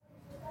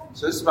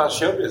So this is about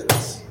show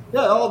business.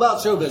 Yeah, all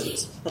about show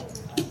business.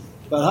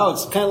 About how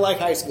it's kind of like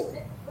high school.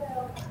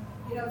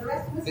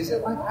 Is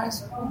it like high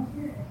school?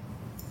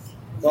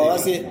 Well,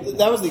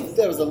 that was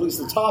at least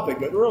the topic,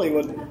 but really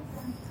what they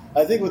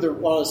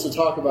want us to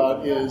talk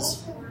about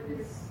is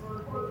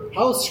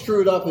how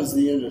screwed up is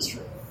the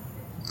industry.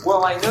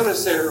 Well, I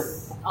noticed there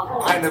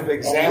are kind of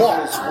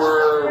examples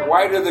where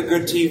why do the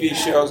good TV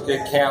shows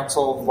get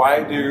canceled?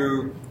 Why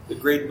do the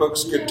great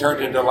books get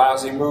turned into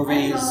lousy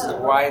movies?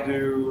 Why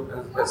do,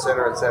 et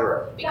cetera, et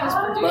cetera? Because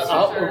producers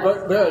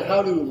Barrett,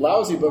 how do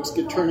lousy books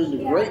get turned into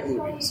great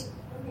movies?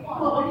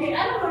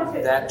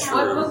 That's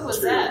true. What book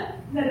was that?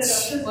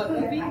 What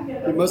movie?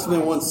 There must have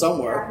been one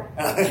somewhere.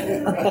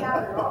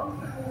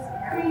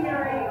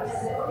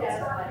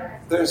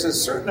 There's a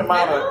certain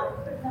amount of,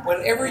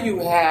 whenever you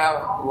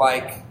have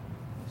like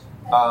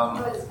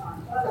hundreds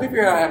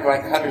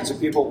of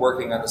people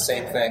working on the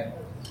same thing,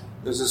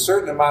 there's a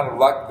certain amount of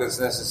luck that's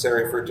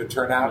necessary for it to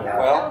turn out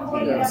well.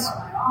 Yes.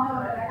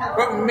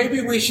 But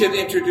maybe we should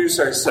introduce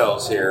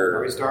ourselves here.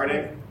 Are we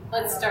starting?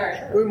 Let's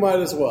start. We might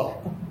as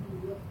well.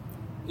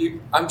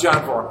 I'm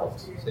John Vornholt.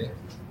 See?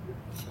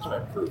 That's my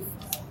proof.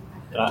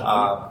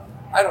 I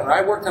don't know.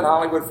 I worked in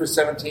Hollywood for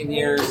 17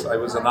 years. I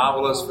was a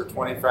novelist for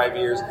 25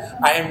 years.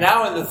 I am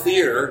now in the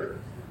theater.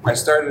 I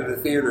started a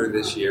theater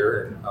this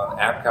year, on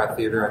Apcot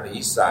Theater on the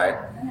East Side,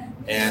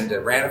 and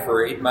ran it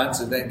for 8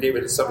 months, and then gave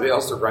it to somebody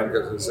else to run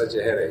because it was such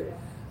a headache.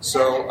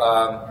 So,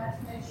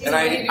 and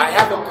I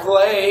have a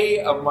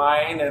play of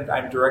mine, and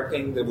I'm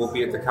directing that will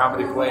be at the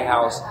Comedy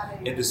Playhouse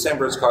in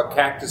December. It's called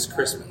Cactus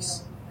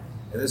Christmas.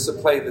 And this is a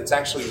play that's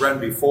actually run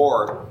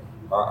before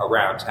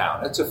around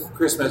town. It's a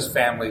Christmas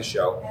family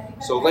show.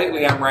 So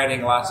lately I'm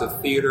writing lots of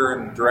theater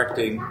and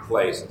directing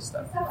plays and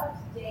stuff.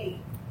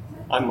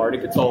 I'm Marty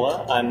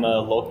Ketola. I'm a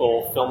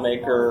local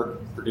filmmaker,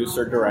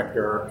 producer,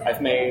 director.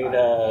 I've made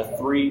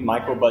 3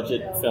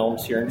 micro-budget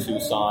films here in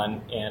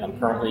Tucson, and I'm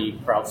currently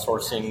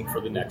crowdsourcing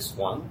for the next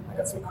one. I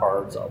got some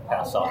cards I'll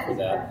pass off for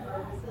that.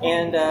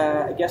 And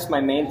I guess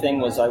my main thing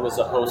was I was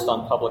a host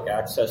on public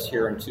access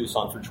here in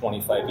Tucson for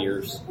 25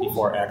 years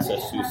before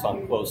Access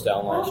Tucson closed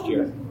down last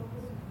year.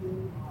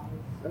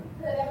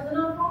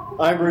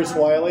 I'm Bruce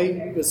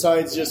Wiley.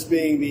 Besides just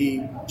being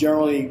the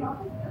generally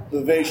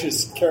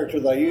vivacious character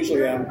that I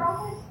usually am,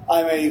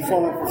 I'm a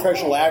former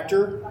professional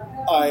actor.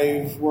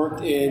 I've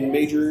worked in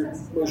major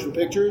motion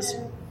pictures.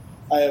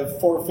 I have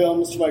 4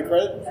 films to my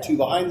credit, 2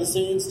 behind the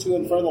scenes, 2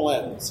 in front of the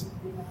lens.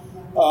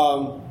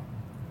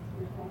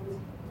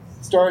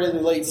 Started in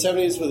the late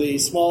 70s with a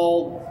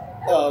small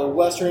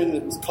Western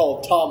that was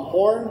called Tom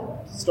Horn,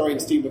 starring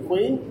Steve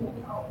McQueen.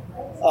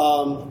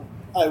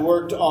 I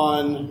worked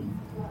on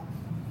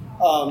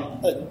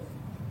a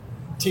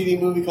TV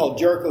movie called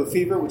Jericho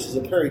Fever, which is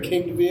a Perry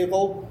King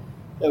vehicle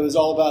that was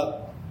all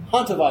about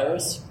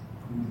hantavirus.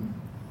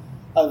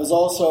 I was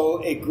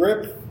also a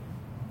grip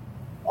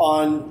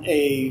on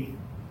a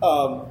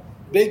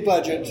big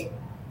budget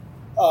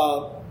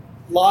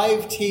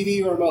live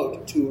TV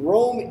remote to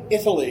Rome,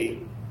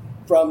 Italy,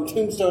 from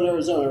Tombstone,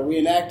 Arizona,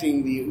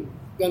 reenacting the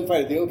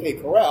gunfight at the OK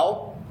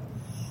Corral.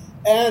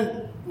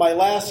 And my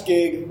last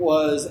gig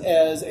was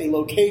as a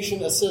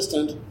location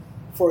assistant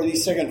for the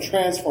second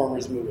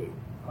Transformers movie.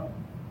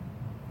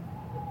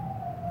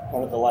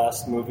 One of the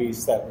last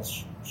movies that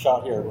was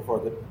shot here before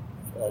the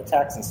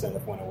tax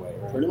incentive went away,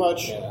 right? Pretty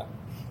much. Yeah.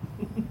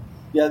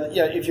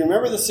 Yeah. If you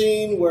remember the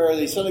scene where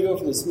they suddenly go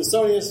from the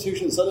Smithsonian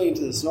Institution suddenly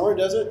into the Sonora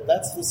Desert,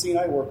 that's the scene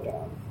I worked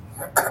on.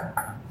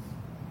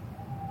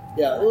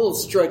 Yeah, a little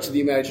stretch of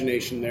the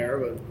imagination there,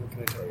 but what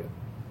can I tell you?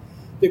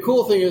 The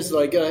cool thing is that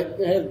I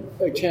had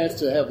a chance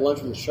to have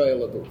lunch with Shia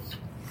LaBeouf.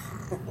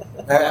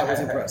 That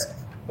was impressive.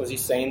 Was he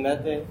sane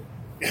that day?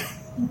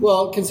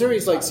 Well, considering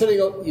he's like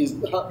sitting up,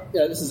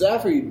 this is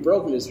after he'd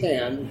broken his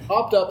hand,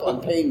 hopped up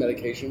on pain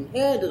medication,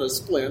 hand in a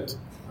splint,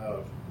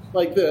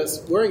 like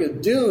this, wearing a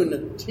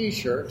Dune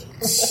t-shirt.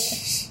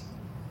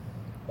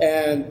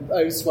 And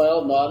I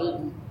smiled,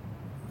 nodded,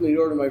 leaned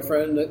over to my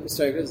friend that was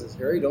saying, "This is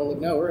Harry, don't look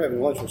now, we're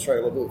having lunch with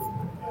Shia LaBeouf."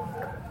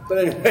 But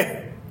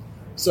anyway,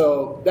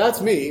 so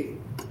that's me.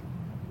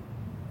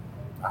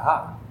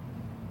 Aha.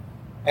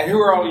 And who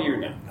are all you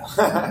now?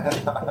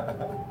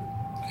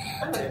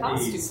 I'm a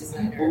costume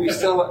designer. Well,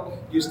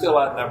 you still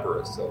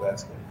outnumber us, so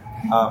that's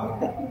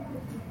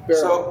good.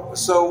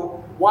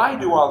 So why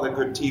do all the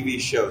good TV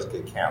shows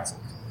get canceled?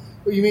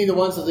 Well, you mean the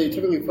ones that they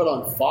typically put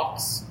on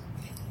Fox?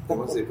 The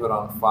ones they put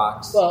on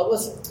Fox? Well,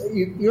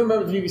 you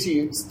remember the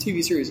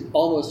TV series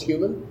Almost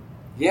Human?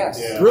 Yes.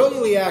 Yeah.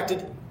 Brilliantly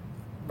acted,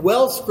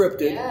 well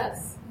scripted,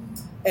 Yes.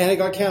 and it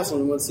got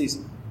canceled in 1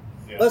 season.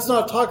 Yeah. Let's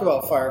not talk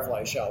about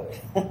Firefly, shall we?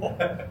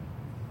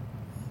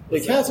 They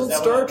canceled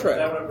Star Trek. Is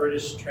that one a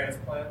British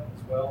transplant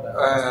as well?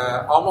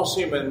 Almost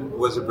Human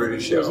was a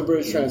British show. It was a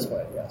British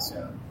transplant, yes.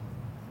 Yeah.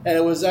 And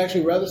it was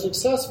actually rather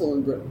successful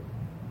in Britain.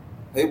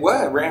 It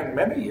ran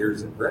many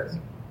years in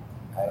Britain.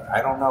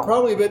 I don't know.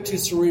 Probably a bit too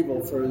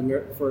cerebral for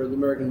the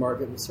American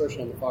market,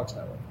 especially on the Fox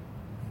network.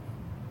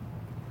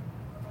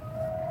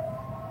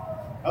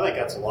 I think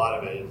that's a lot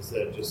of it. Is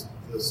that just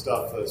the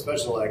stuff,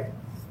 especially like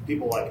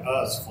people like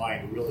us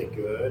find really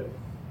good.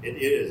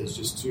 It is. It's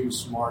just too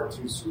smart,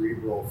 too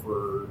cerebral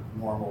for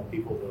normal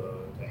people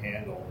to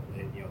handle.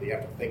 And, they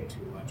have to think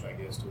too much, I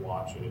guess, to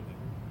watch it,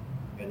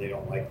 and they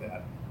don't like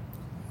that.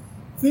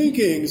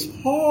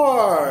 Thinking's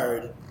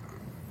hard.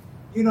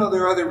 There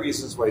are other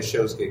reasons why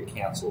shows get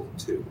canceled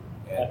too.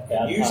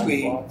 And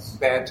usually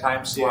bad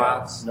time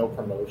slots. No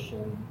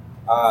promotion.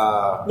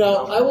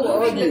 Now, I will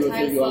argue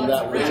with you on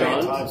that one,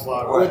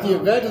 John. With the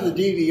event of the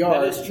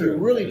DVR, you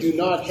really do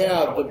not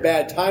have the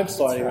bad time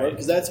slotting, right?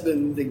 Because that's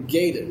been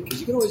negated. Because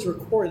you can always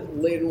record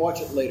it later and watch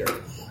it later.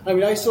 I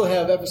mean, I still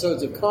have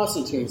episodes of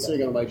Constantine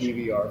sitting on my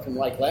DVR from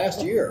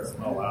last year.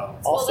 Oh, wow.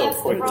 Also, that's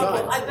the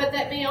problem. I bet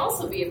that may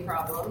also be a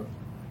problem.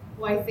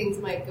 Why things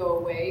might go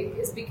away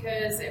is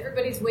because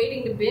everybody's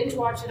waiting to binge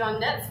watch it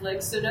on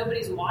Netflix, so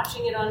nobody's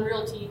watching it on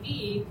real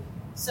TV.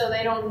 So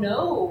they don't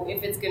know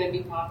if it's going to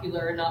be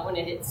popular or not when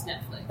it hits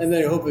Netflix. And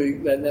they're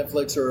hoping that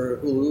Netflix or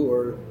Hulu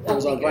or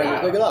Amazon Prime will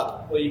pick it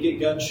up. Well, you get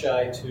gun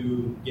shy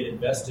to get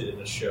invested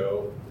in a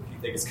show if you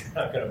think it's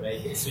not going to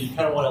make it. So you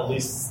kind of want to at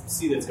least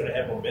see that it's going to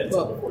have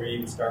momentum before you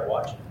even start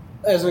watching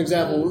it. As an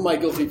example, one of my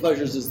guilty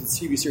pleasures is the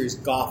TV series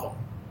Gotham.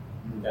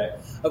 Okay.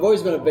 I've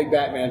always been a big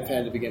Batman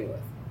fan to begin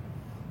with.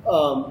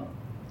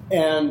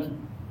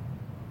 And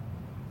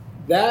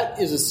that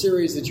is a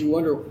series that you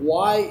wonder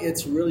why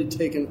it's really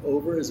taken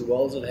over as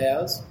well as it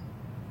has.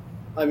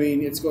 I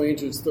mean, it's going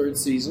into its third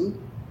season.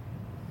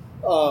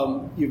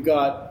 You've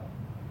got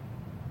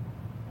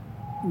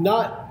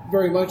not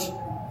very much,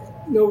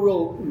 no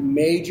real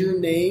major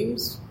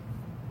names,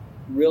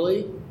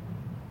 really.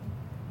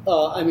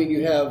 I mean,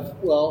 you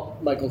have,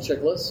 Michael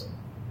Chiklis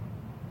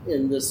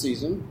in this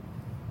season.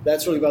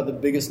 That's really about the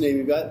biggest name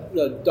you've got.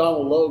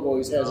 Donald Logue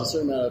always has a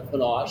certain amount of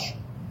panache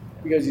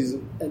because he's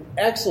an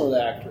excellent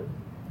actor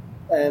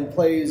and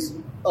plays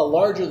a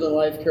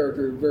larger-than-life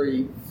character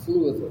very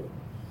fluidly.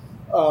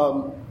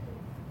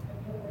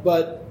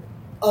 But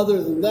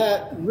other than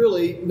that,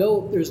 really,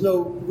 there's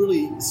no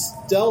really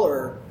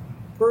stellar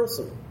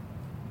person,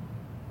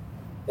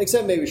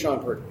 except maybe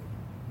Sean Pertwee.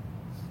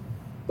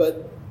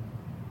 But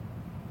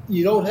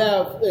you don't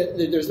have,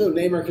 there's no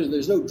name recognition,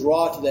 there's no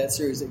draw to that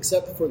series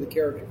except for the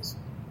characters.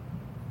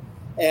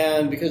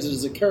 And because it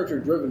is a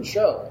character-driven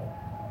show,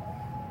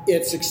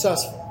 it's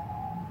successful.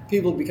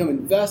 People become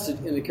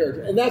invested in the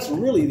character. And that's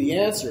really the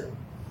answer,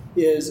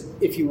 is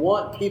if you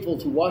want people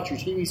to watch your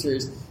TV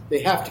series,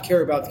 they have to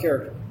care about the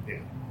character. Yeah.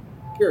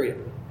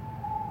 Period.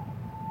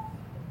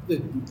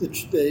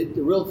 The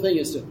real thing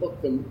is to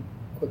hook them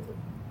quickly.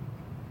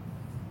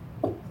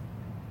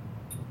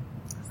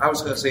 I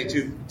was going to say,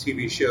 too,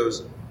 TV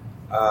shows,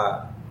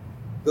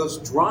 those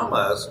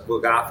dramas,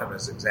 Gotham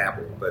as an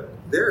example, but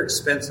they're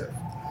expensive.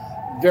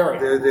 Very.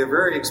 They're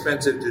very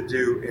expensive to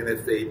do, and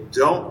if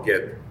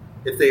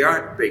they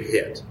aren't big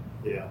hit,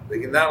 they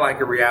can, not like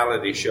a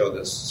reality show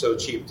that's so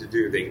cheap to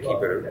do, they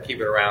can keep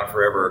it around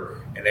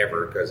forever and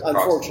ever because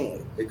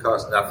it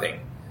costs nothing.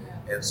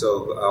 And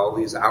so all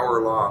these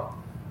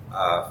hour-long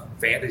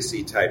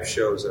fantasy type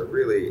shows are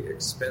really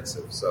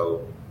expensive.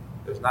 So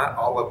there's not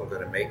all of them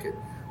going to make it.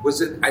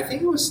 I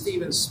think it was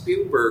Steven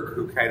Spielberg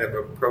who kind of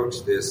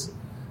approached this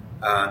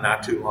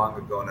not too long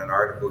ago in an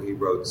article he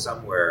wrote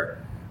somewhere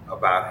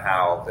about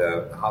how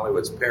the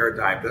Hollywood's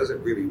paradigm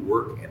doesn't really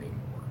work anymore.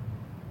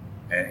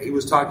 And he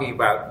was talking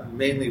about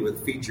mainly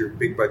with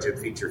big budget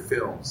feature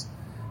films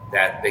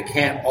that they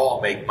can't all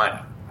make money.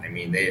 I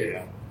mean,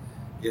 and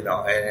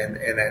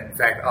in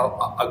fact,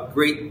 a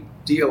great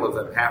deal of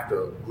them have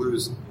to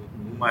lose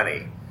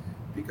money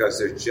because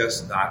there's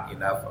just not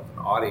enough of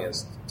an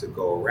audience to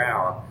go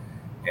around.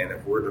 And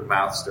if word of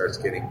mouth starts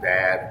getting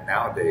bad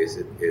nowadays,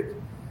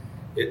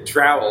 it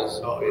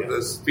travels with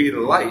the speed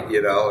of light,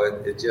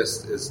 It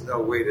just is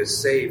no way to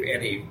save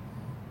any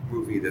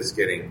movie that's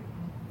getting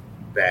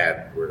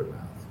bad word of mouth.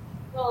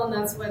 Well, and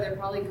that's why they're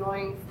probably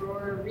going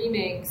for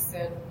remakes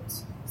and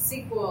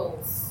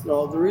sequels.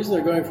 No, the reason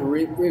they're going for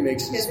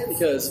remakes is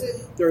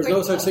because there is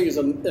no such thing as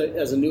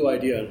a new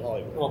idea in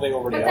Hollywood. Well, they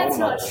already but that's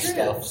own not all true.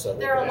 Stuff. So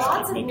there are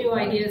lots of new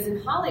ideas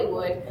in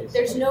Hollywood.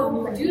 There's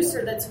no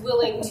producer that's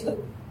willing to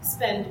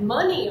spend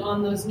money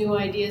on those new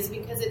ideas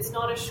because it's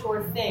not a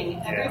sure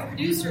thing. Every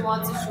producer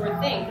wants a sure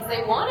thing because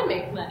they want to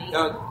make money.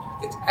 No,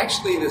 it's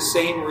actually the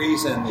same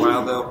reason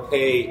why they'll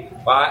pay.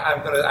 Well,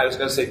 I was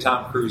going to say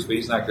Tom Cruise, but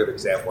he's not a good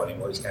example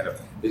anymore.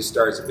 His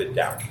star's a bit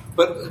down.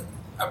 But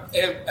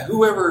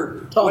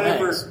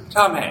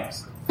Tom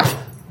Hanks.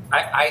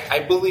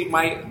 I believe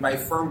my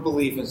firm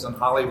belief is in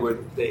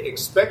Hollywood. They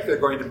expect they're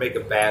going to make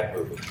a bad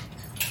movie.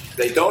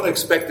 They don't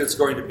expect it's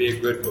going to be a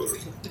good movie.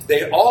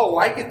 They all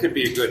like it to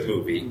be a good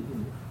movie,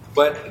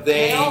 but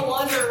they all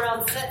wander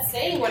around set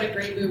saying what a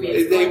great movie it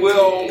is. They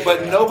will,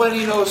 but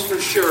nobody knows for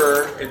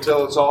sure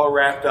until it's all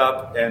wrapped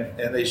up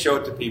and they show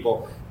it to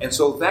people. And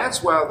so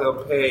that's why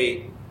they'll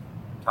pay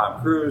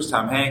Tom Cruise,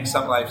 Tom Hanks,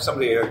 somebody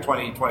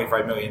 $20,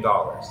 $25 million.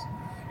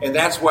 And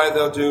that's why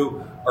they'll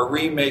do a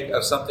remake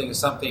of something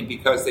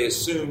because they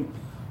assume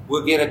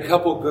we'll get a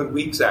couple good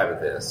weeks out of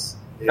this.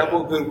 A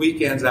couple good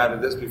weekends out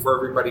of this before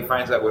everybody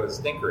finds out what a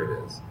stinker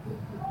it is.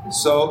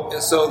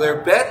 So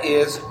their bet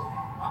is,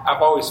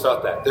 I've always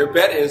felt that, their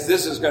bet is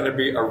this is going to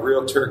be a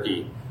real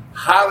turkey.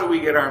 How do we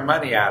get our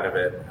money out of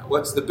it?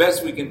 What's the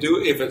best we can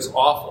do if it's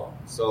awful?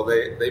 So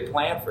they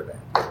plan for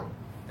that,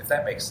 if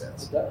that makes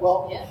sense.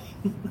 Well, Yeah.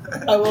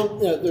 I will.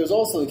 There's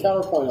also the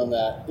counterpoint on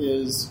that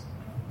is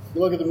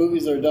you look at the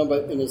movies that are done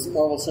in the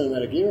Marvel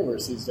Cinematic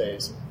Universe these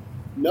days.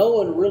 No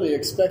one really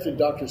expected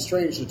Doctor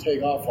Strange to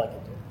take off like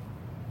it did.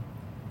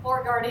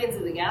 Or Guardians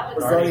of the Galaxy.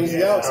 Guardians of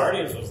the Galaxy.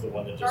 Guardians was the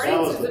one that just.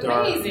 Guardians that was is the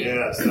dark. amazing.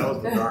 Yes, that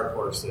was the dark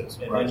horse. And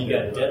then you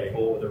got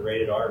Deadpool with a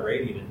rated R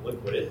rating, and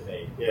look what it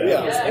made.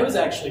 Yeah. It was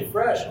actually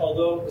fresh,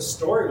 although the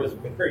story was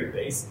very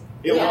basic.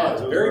 It Yeah.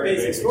 was. It was a very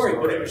basic story,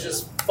 but it was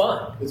just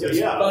fun. It was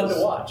fun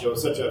to watch. It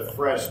was such a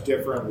fresh,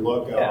 different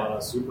look on a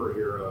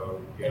superhero.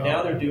 And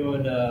now they're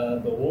doing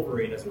the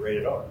Wolverine as a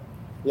rated R.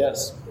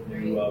 Yes. The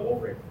new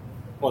Wolverine.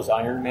 Was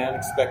Iron Man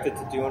expected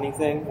to do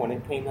anything when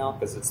it came out?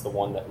 Because it's the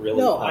one that really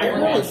No, kind of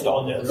Iron Man's launched the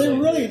all one that this. They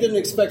really didn't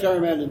expect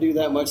Iron Man to do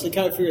that much. They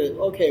kind of figured,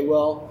 okay,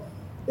 well,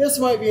 this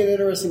might be an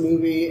interesting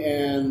movie,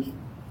 and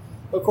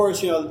of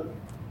course,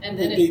 And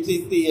then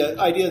the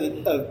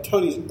idea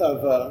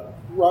of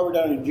Robert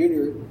Downey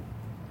Jr.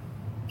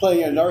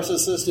 playing a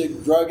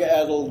narcissistic,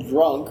 drug-addled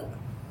drunk.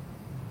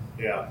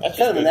 Yeah, That's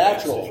kind of a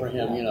natural for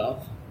him,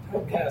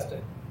 Typecasting.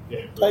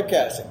 Yeah.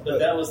 Typecasting. But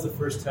that was the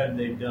first time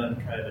they've done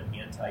kind of an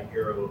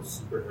anti-hero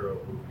superhero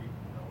movie,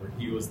 where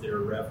he was their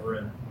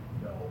reverend.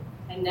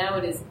 and now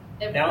it is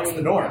everywhere. Now it's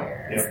the norm.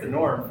 It's the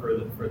norm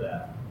for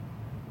that.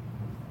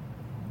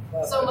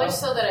 So much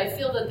so that I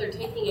feel that they're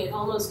taking it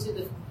almost to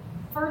the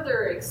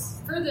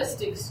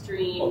furthest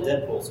extreme. Well,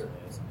 Deadpool certainly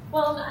is.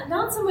 Well,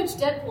 not so much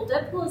Deadpool.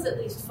 Deadpool is at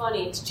least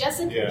funny. It's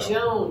Jessica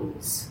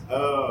Jones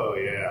Oh,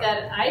 yeah.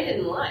 that I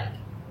didn't like.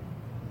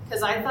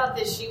 Because I thought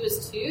that she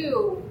was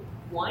too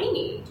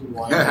whiny. Too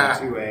whiny,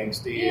 too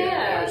angsty.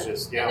 Yeah. It was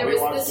just, and there we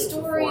was watched the it for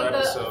story, 4 the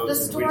episodes, and we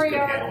just story couldn't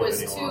arc handle it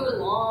was any too longer.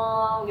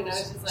 long, and I was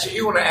just like... So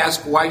you want to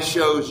ask why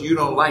shows you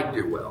don't like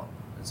do well?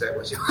 Is that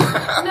what you... No,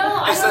 I don't know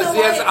why That's it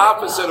the did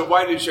opposite well. of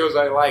why do shows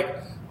I like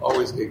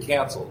always get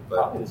canceled. But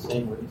Probably the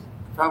same reason.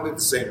 probably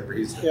the same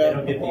reason. They Yeah.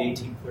 don't get the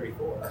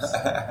 1834s.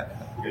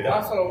 And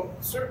also,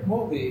 certain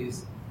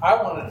movies, I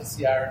wanted to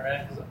see Iron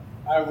Man because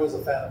I was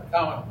a fan of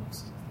comic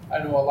books. I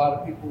know a lot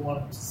of people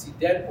wanted to see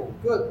Deadpool.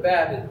 Good,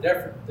 bad, and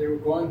different. They were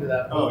going to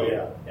that movie.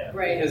 Oh, yeah.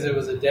 Right. Because it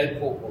was a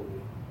Deadpool movie.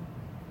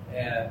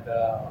 And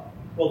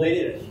Well, they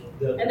did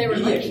And they were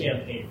media lucky.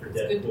 campaign for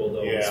good. Deadpool,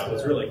 though, Yeah.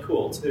 was really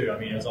cool, too. I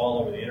mean, it was all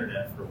over the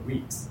internet for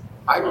weeks.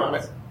 I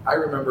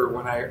remember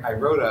when I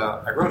wrote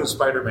a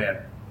Spider-Man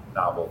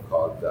novel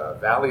called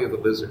Valley of the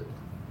Lizard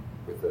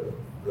with the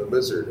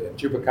lizard and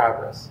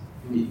chupacabras.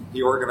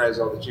 He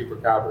organized all the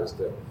chupacabras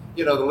to,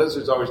 the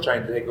lizard's always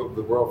trying to take over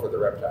the world for the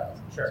reptiles.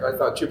 Sure. So I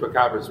thought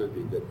chupacabras would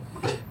be good.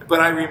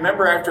 But I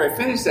remember after I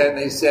finished that, and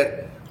they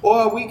said,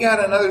 "Oh, we got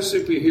another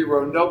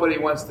superhero nobody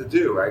wants to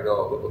do." I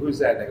go, "Who's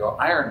that?" And they go,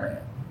 "Iron Man."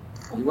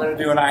 You want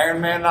to do an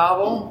Iron Man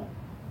novel?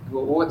 I go,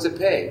 well, what's it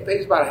pay? It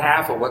pays about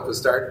half of what the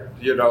Spider-Man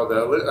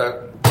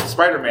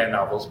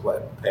novels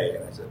pay.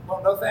 And I said,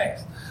 well, no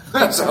thanks.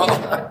 so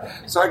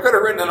I could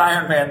have written an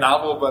Iron Man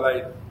novel, but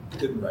I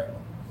didn't write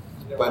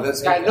one. But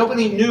this guy,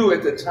 nobody knew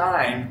at the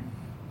time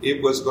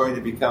it was going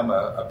to become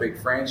a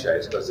big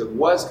franchise because it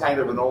was kind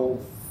of an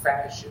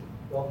old-fashioned.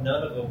 Well,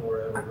 none of them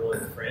were ever really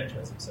a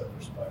franchise except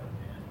for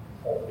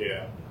Spider-Man.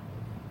 Yeah.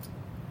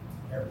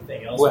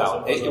 Everything else.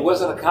 Well, it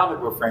wasn't a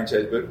comic book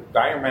franchise, but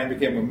Iron Man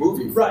became a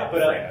movie. Right,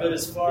 but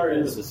as far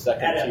It was as the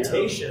second tier.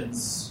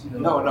 adaptations,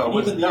 No, it even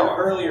wasn't. the No.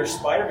 earlier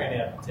Spider-Man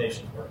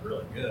adaptations weren't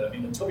really good. I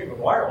mean, the Tobey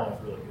Maguire one was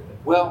really good.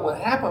 Well, what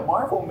happened,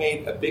 Marvel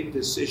made a big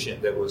decision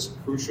that was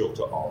crucial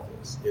to all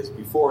this, is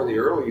before the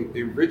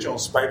original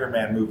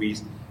Spider-Man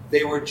movies,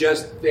 they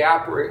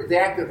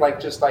acted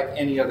just like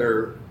any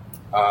other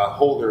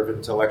holder of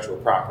intellectual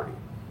property.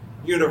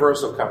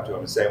 Universal come to them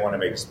and say, I want to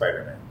make a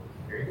Spider-Man.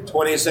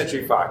 20th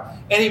Century Fox.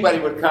 Anybody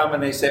would come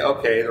and they say,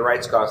 okay, the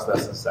rights cost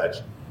us and such.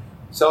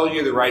 Sell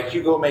you the rights,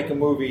 you go make a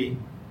movie,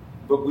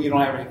 but we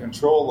don't have any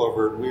control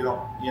over it. We don't,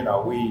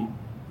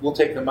 we'll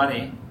take the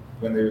money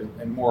when there's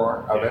and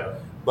more of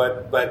it.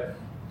 But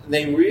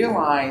they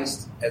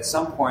realized at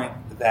some point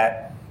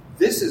that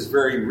this is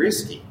very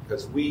risky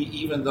because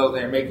even though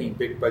they're making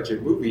big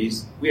budget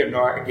movies, we have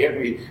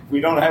we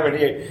don't have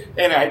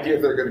any idea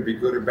if they're going to be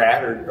good or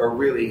bad or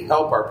really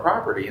help our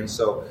property. And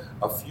so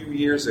a few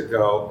years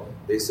ago,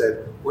 they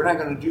said, we're not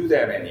going to do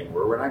that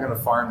anymore. We're not going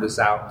to farm this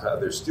out to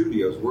other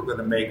studios. We're going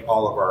to make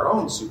all of our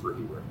own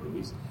superhero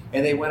movies.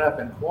 And they went up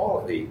in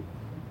quality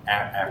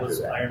after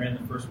Was that. Iron Man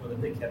the first one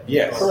that they kept?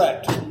 Yes.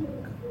 Correct.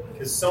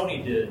 Because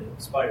Sony did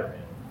Spider-Man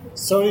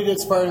Sony did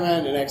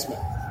Spider-Man and X-Men.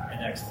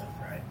 and X-Men,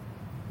 right?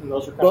 And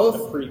those are kind Both-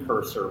 of the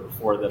precursor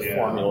before the Yeah.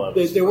 formula.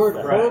 They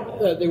weren't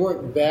Right. they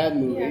weren't bad Yeah,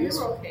 they movies.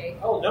 were okay.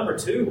 Oh, number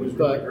 2 was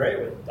really But- great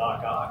with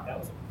Doc Ock. That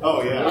was a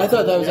Oh yeah, I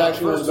thought that was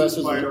actually one of the first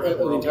best Spider-Man of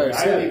the world. entire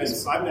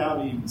series. I've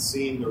not even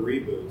seen the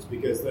reboots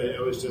because it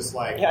was just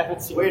like, Yeah, I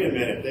haven't seen wait it. a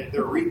minute,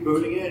 they're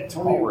rebooting it.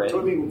 Already.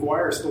 Tobey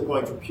Maguire's still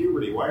going through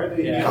puberty. Why are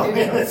they? Yeah.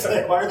 It's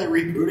like, why are they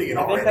rebooting it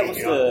I already?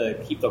 think that was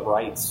to keep the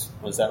rights.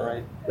 Was that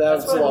right?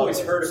 That's what I've always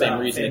heard Same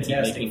about reason they keep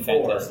Fantastic making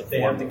Four. Fantastic They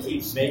Four have to keep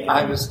movies. making.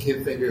 I was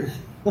thinking,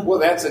 well,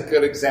 that's a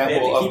good They example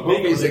have to of keep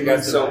making movies that them got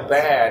lose the so rights.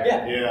 bad.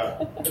 Yeah,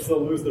 Yeah. because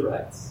they'll lose the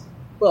rights.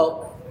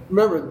 Well,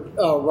 remember,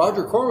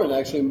 Roger Corman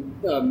actually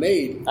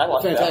made I a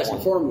like that Fantastic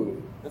one. Four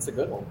movie. That's a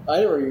good one.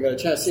 I never even got a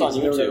chance to see It's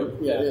it. on so YouTube.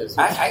 Yeah, it is.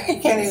 I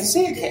can't even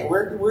see it.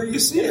 Where do you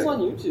see It's it? on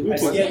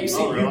YouTube. Yeah, you see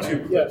Oh, really?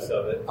 YouTube clips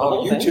of it. Oh, The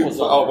whole thing YouTube. was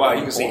on Oh, wow, there.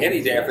 you can see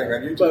any damn thing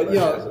on YouTube. But, you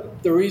know,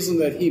 the reason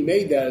that he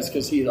made that is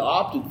because he had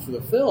opted for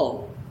the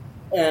film,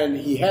 and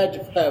he had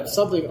to have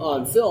something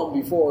on film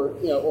before,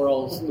 or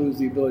else lose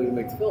the ability to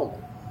make the film.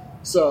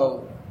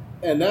 So,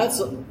 and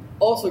that's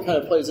also kind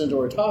of plays into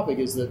our topic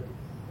is that,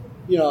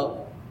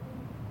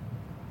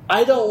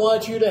 I don't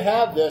want you to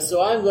have this,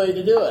 so I'm going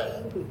to do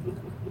it.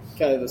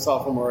 Kind of the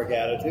sophomoric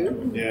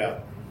attitude. Yeah.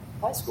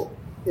 High school.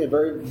 Yeah,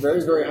 very,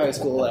 very, very high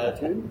school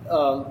attitude.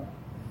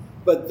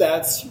 But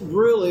that's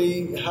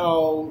really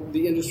how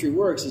the industry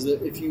works, is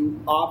that if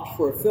you opt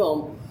for a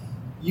film,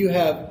 you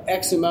have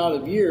X amount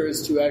of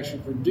years to actually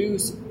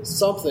produce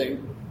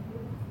something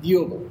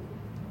viewable.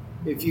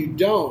 If you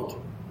don't,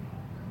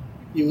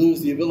 you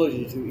lose the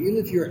ability to. Even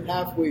if you're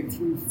halfway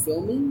through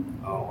filming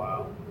Oh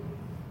wow.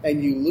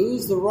 and you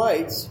lose the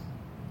rights,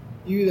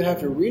 you either have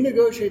to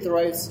renegotiate the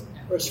rights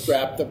or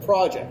scrap the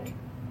project.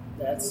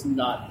 That's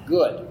not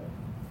good.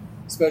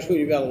 Especially when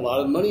you've got a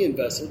lot of money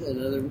invested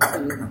and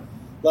a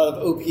lot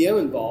of OPM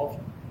involved,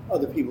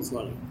 other people's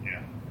money.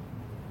 Yeah.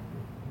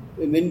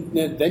 And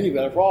then you've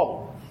got a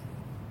problem.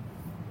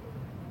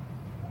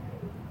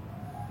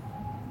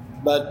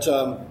 But,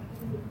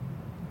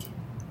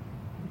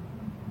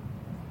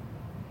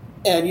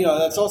 and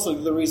that's also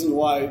the reason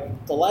why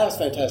the last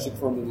Fantastic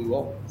Four movie,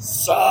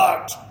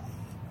 sucked.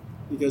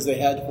 Because they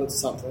had to put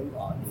something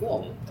on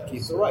film to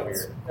keep the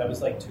rights. Weird. That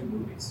was like 2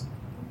 movies.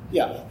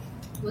 Yeah.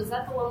 Was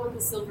that the one with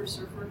the Silver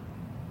Surfer?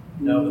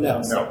 No, but that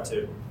was No. sucked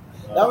too.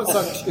 That was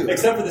sucked too.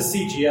 Except for the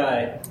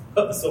CGI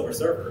of the Silver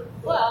Surfer.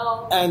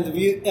 Well, And the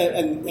view,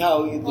 and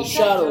how the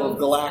shadow of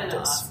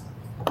Galactus.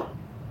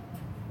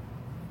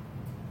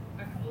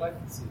 I kind of like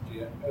the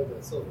CGI of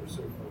the Silver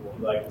Surfer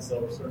one. You like the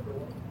Silver Surfer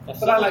one?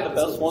 But I like the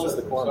best Silver one is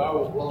the Surfer, Corman. so I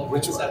was willing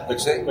Which to one? accept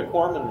Which it. thing? The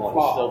Corman one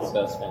is still the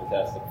best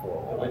Fantastic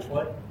Four one. Which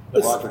one? The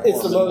Roger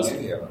It's the Corman most.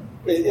 one.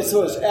 It's the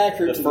most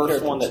accurate The to the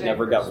first one that characters.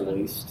 never got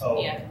released. Oh,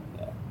 yeah.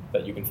 Yeah,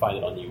 but you can find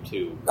it on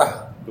YouTube,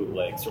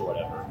 bootlegs or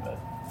whatever. But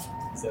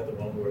is that the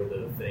one where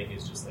the thing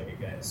is just like a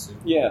guy in a suit?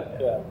 yeah,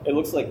 it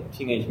looks like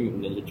Teenage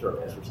Mutant Ninja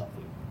Turtles or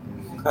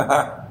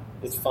something.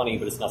 It's funny,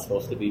 but it's not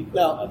supposed to be. But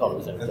No. I thought it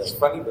was It's entertaining.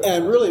 funny, but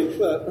And really,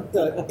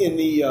 in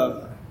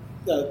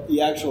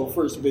the actual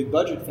first big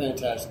budget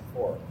Fantastic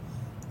Four,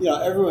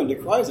 everyone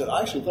decries it.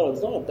 I actually thought it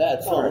was not a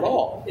bad film at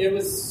all. It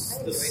was.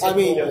 I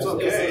mean, It's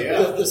okay,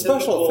 yeah. the special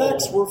typical-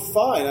 effects were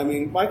fine. I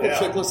mean, Michael Yeah.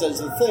 Chiklis as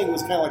the Thing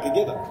was kind of like a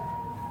given.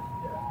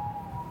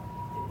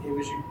 It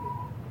was.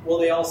 Well,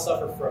 they all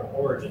suffer from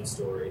origin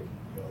story.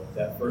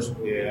 That first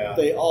movie. Yeah.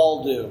 They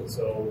all do.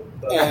 So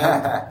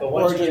And but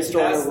once you origin get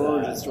story past over that-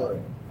 origin story.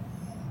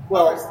 I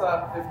always Well,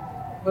 thought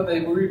when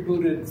they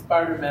rebooted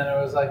Spider-Man,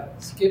 I was like,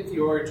 skip the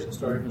origin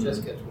story and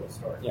just get to a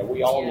story. Yeah,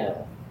 we all Yeah.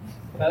 know.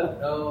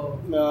 No.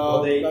 no.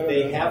 Well, they not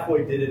really.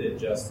 halfway did it in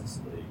Justice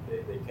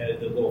League. They kind of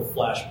did a little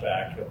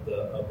flashback of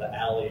the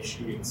alley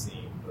shooting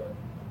scene, but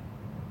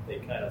they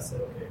kind of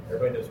said, okay,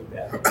 everybody knows who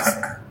Batman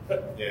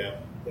is.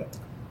 Yeah.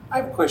 I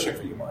have a question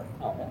for you, Marty.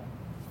 Okay.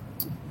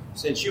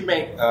 Since you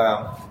make,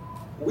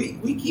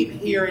 we keep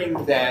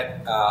hearing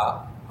that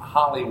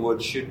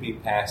Hollywood should be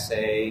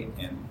passé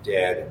and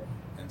dead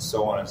and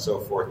so on and so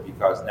forth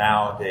because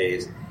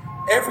nowadays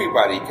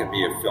everybody can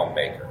be a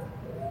filmmaker.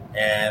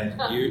 And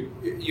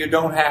you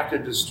don't have to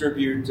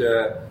distribute,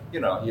 you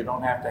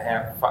don't have to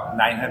have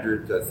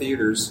 900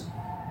 theaters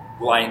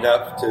lined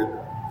up to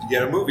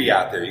get a movie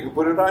out there. You can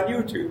put it on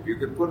YouTube. You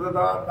can put it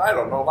on, I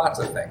don't know, lots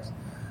of things.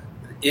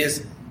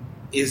 Is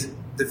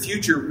the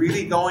future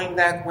really going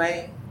that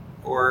way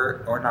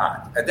or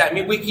not? I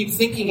mean, we keep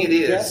thinking it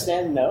is. Yes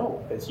and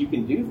no, because you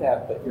can do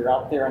that, but you're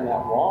out there in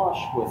that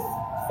wash with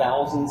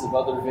thousands of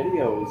other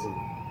videos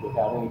and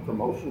without any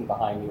promotion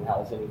behind you.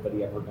 How's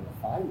anybody ever going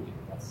to find you?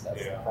 That's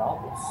the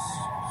problem.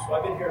 So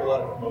I've been hearing a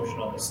lot of promotion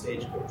on the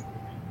Stagecoach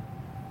movie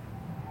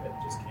that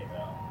just came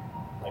out,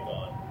 like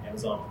on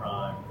Amazon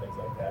Prime, things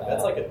like that.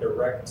 That's like a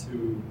direct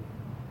to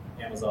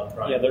Amazon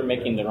Prime. Yeah, they're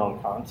making their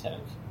own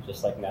content,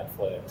 just like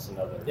Netflix and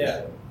others.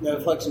 Yeah.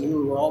 Netflix and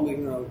Hulu are all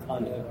making their own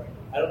content right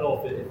now. I don't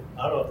know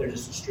if they're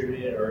just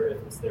distributing it or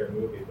if it's their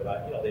movie,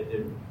 but they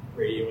did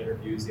radio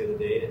interviews the other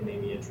day and it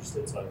made me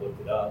interested, so I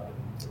looked it up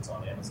and it's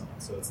on Amazon,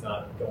 so it's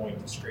not going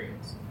to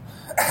screens.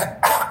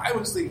 I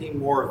was thinking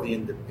more of the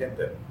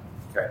independent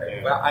kind of.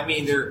 Yeah. Well, I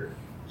mean,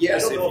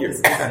 yes, I don't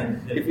know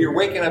if you're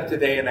waking up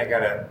today and I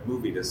got a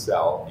movie to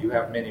sell, you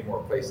have many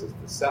more places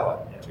to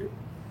sell it to,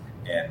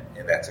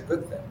 and that's a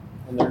good thing.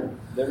 And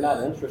they're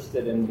not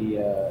interested in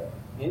the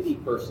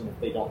indie person if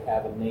they don't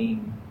have a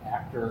name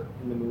actor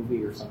in the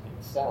movie or something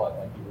to sell it,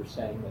 like you were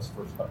saying, those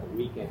first couple of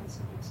weekends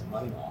to make some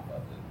money off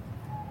of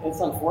it. It's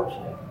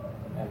unfortunate,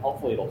 and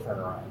hopefully it'll turn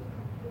around.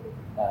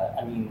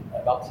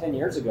 About 10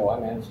 years ago, I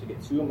managed to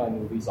get 2 of my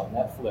movies on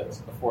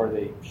Netflix before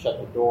they shut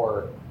the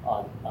door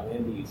on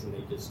indies, and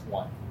they just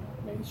want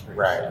mainstream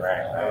stuff.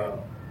 Right.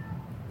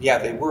 Yeah,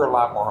 they were a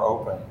lot more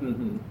open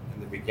Mm-hmm. in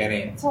the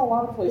beginning. That's how a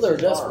lot of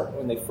places are.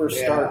 When they first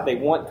start, they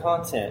want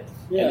content.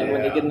 Yeah. And then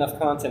when they get enough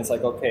content, it's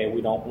like, okay,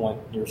 we don't want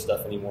your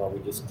stuff anymore. We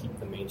just keep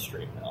the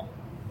mainstream now.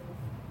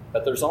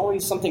 But there's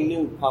always something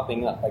new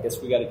popping up. I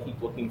guess we got to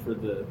keep looking for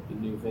the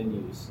new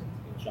venues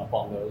and jump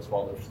on those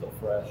while they're still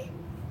fresh.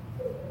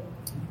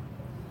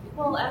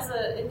 Well,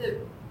 in the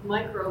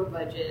micro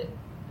budget,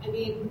 I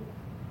mean,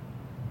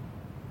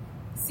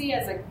 see,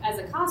 as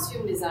a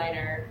costume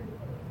designer,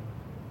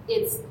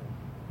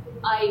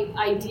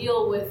 I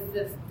deal with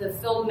the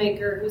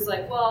filmmaker who's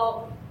like,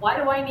 well, why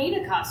do I need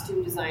a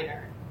costume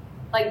designer?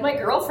 Like, my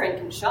girlfriend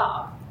can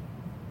shop.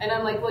 And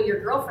I'm like, well, your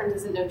girlfriend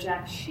doesn't know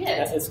jack shit.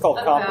 It's called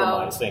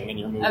compromising in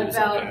your movies.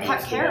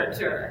 About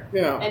character.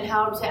 Yeah. And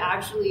how to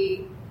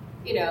actually,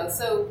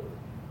 so,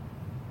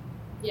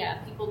 yeah,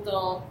 people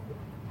don't.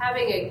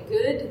 Having a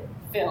good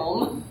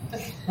film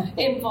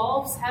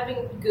involves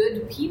having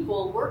good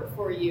people work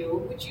for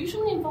you, which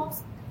usually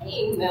involves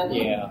paying them.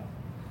 Yeah.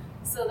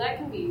 So that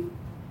can be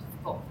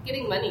difficult.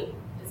 Getting money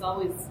is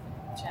always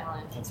a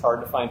challenge. It's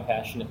hard to find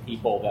passionate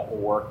people that will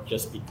work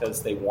just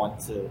because they want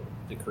to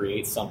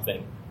create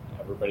something.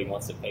 Everybody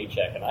wants a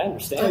paycheck, and I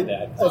understand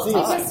that. Well,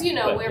 because,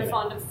 we're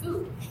fond of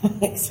food.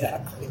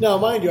 Exactly. Now,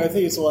 mind you, I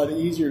think it's a lot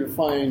easier to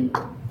find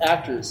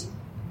actors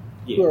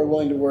who are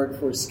willing to work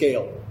for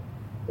scale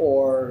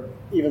or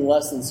even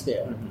less than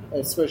scale,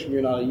 especially if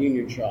you're not a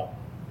union shop.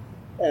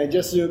 And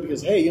just to do it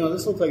because, hey,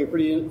 this looks like a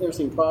pretty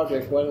interesting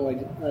project. Why don't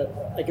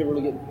I can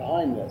really get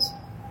behind this?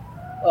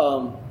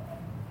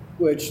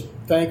 Which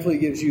thankfully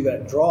gives you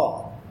that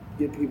draw,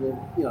 get people,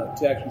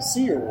 to actually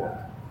see your work.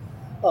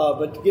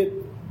 But to get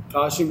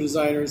costume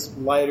designers,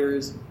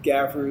 lighters,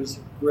 gaffers,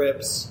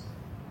 grips,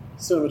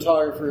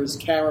 cinematographers,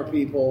 camera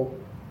people,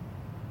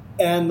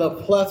 and the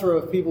plethora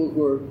of people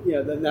who are,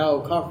 that now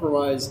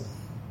compromise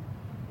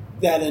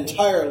that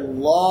entire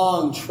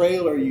long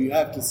trailer you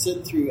have to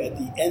sit through at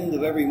the end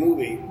of every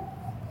movie,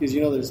 because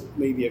there's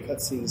maybe a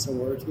cutscene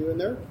somewhere or two in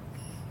there,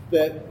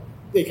 that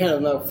they kind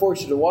of now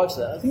force you to watch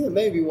that. I think that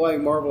may be why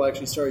Marvel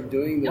actually started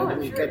doing the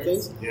cut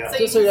things. Yeah.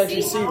 So you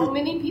can see how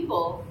many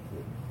people.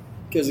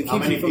 Because it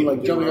keeps you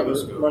from jumping up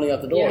and running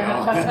out the door.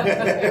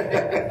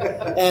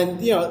 Yeah. And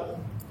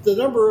the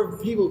number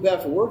of people who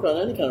have to work on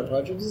any kind of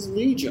project is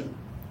legion.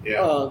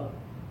 Yeah.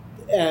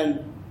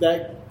 And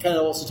that kind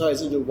of also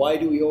ties into why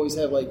do we always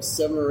have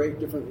 7 or 8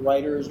 different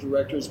writers,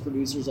 directors,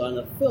 producers on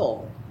a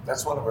film?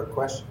 That's one of our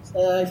questions.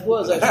 It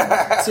was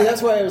actually. See,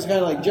 that's why I was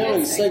kind of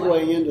generally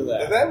segueing into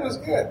that. That was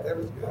good.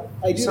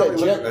 I do that.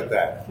 Looking at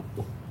that.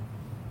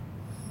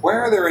 Why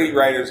are there 8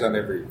 writers on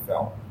every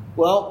film?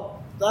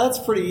 Well, that's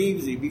pretty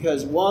easy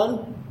because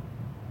one,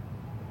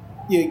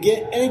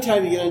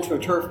 anytime you get into a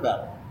turf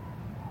battle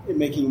in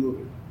making a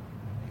movie,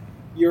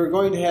 you're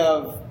going to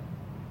have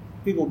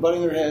people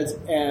butting their heads,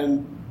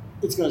 and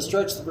it's going to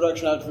stretch the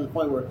production out to the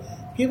point where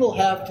people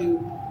have to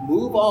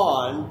move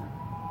on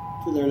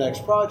to their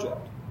next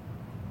project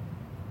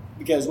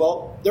because,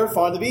 they're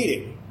fond of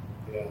eating.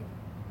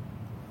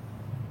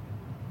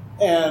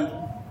 Yeah.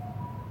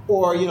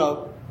 Or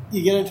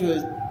you get into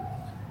a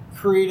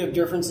creative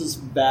differences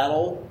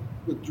battle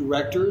with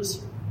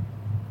directors.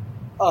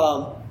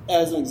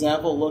 As an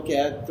example, look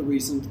at the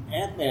recent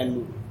Ant-Man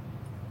movie.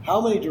 How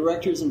many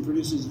directors and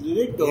producers did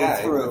it go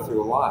through? It went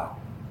through a lot.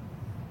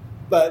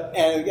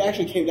 And it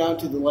actually came down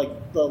to the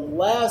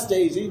last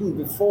days, even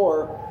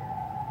before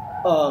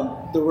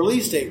the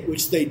release date,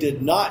 which they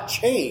did not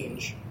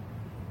change.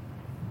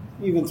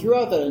 Even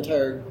throughout that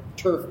entire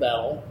turf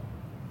battle,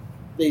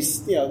 the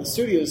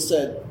studios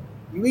said,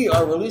 "We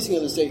are releasing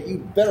on this date. You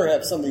better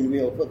have something to be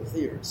able to put in the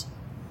theaters."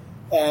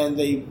 And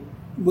they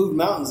moved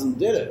mountains and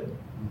did it,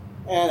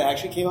 and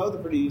actually came out with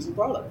a pretty decent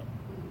product.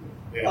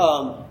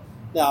 Yeah.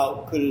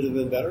 Now, could it have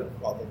been better?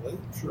 Probably.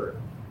 Sure.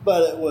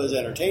 But it was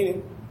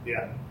entertaining.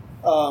 Yeah.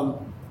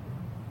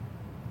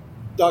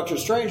 Doctor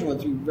Strange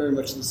went through very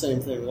much the same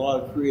thing. A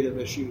lot of creative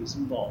issues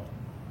involved,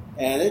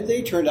 and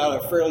they turned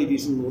out a fairly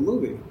decent little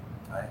movie,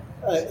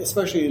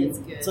 especially in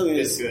something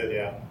It's good.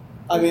 Yeah.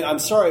 I mean, I'm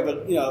sorry,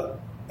 but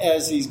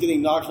as he's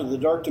getting knocked into the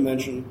dark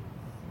dimension,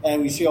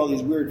 and we see all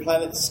these weird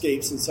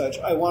planetscapes and such,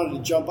 I wanted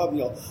to jump up and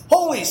go,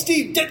 "Holy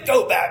Steve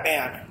Ditko,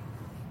 Batman!"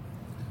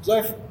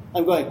 So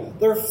I'm going,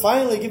 they're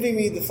finally giving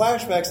me the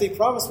flashbacks they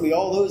promised me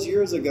all those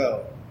years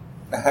ago.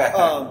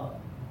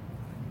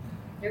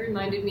 It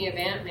reminded me of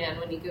Ant-Man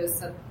when he goes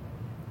to...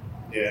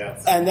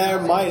 Yeah. And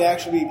that might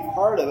actually be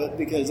part of it,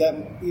 because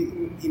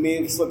he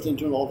may have slipped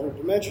into an alternate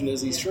dimension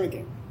as he's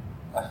shrinking.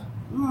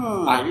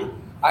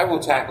 I will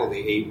tackle the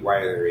 8 why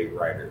are there 8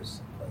 writers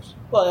question.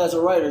 Well, as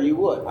a writer, you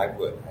would. I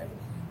would.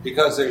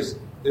 Because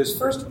there's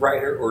first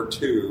writer or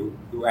two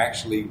who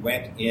actually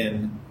went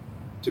in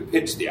to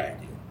pitch the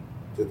idea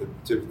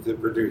to the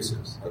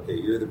producers. Okay,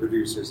 you're the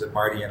producers, and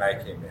Marty and I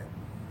came in,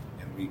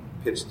 and we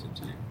pitched it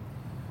to you.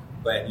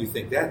 But you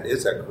think that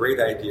is a great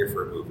idea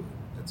for a movie.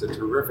 It's a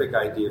terrific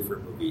idea for a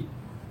movie.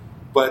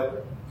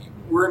 But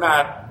we're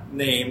not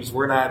names.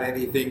 We're not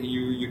anything.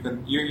 You're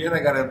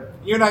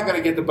not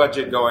gonna get the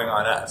budget going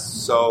on us.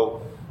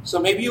 So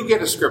maybe you'll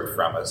get a script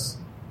from us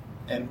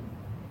and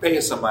pay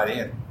us some money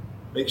and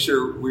make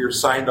sure we're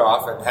signed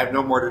off and have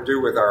no more to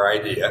do with our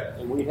idea.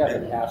 And we have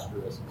an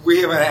asterisk. We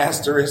have an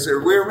asterisk.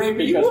 We're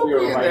maybe you will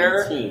be in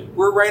there. Team.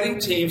 We're writing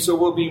team, so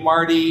we'll be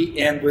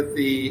Marty and with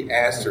the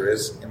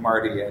asterisk, and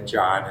Marty and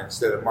John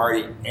instead of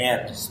Marty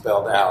and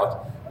spelled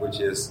out, which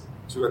is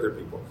two other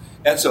people.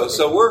 And so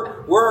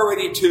we're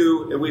already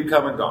two, and we've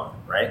come and gone,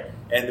 right?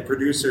 And the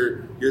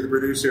producer, you're the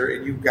producer,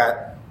 and you've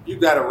got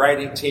a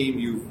writing team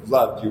you've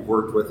loved, you've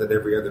worked with in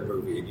every other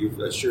movie, and you've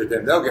assured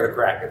them they'll get a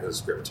crack at the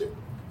script too.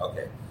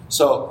 Okay.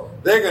 So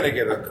they're going to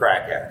get a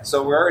crack at it.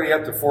 So we're already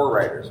up to 4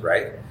 writers,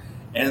 right?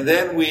 And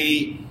then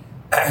we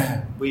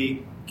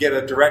get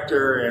a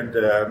director and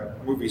a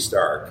movie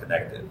star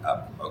connected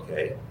up,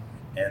 okay?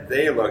 And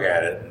they look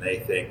at it and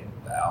they think,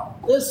 well,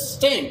 this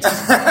stinks.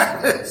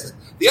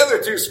 The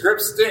other 2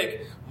 scripts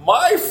stink.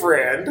 My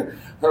friend,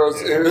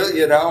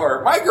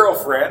 or my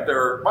girlfriend,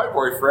 or my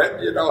boyfriend,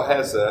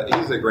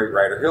 he's a great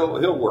writer.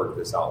 He'll work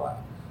this all out.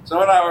 So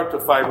now we're up to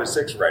 5 or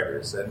 6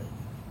 writers, and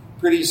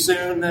pretty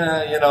soon,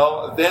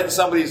 then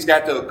somebody's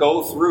got to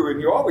go through,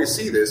 and you always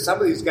see this,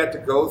 somebody's got to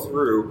go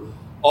through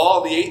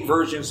all the 8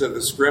 versions of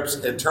the scripts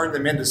and turn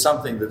them into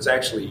something that's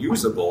actually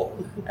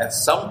usable at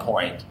some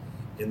point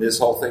in this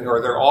whole thing, or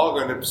they're all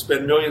going to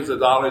spend millions of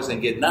dollars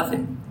and get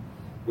nothing,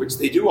 which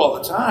they do all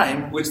the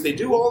time.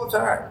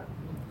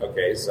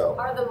 Okay, so.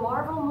 Are the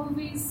Marvel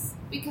movies,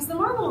 because the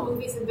Marvel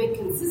movies have been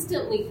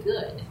consistently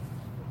good,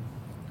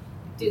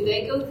 do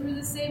they go through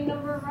the same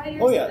number of writers?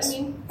 Oh, yes. I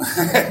mean,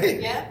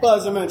 yeah? Well,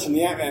 as I mentioned,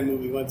 the Ant-Man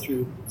movie went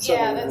through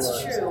several that's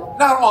writers. true.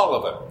 Not all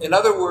of them. In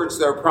other words,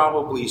 there are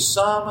probably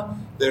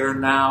some that are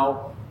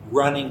now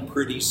running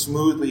pretty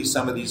smoothly,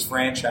 some of these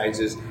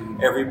franchises.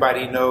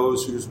 Everybody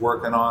knows who's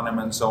working on them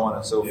and so on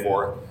and so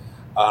forth.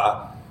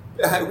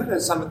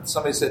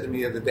 Somebody said to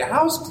me the other day,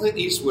 how is Clint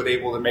Eastwood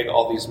able to make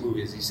all these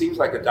movies? He seems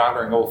like a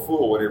doddering old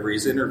fool whenever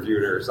he's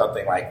interviewed or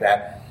something like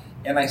that.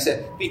 And I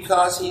said,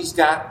 because he's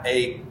got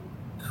a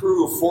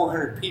crew of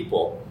 400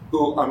 people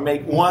who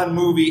make one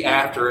movie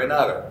after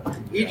another.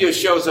 He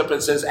just shows up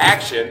and says,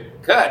 action,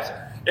 cut.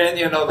 And,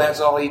 that's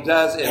all he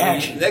does.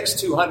 And the next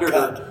 200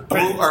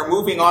 are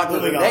moving on to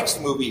the next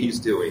movie he's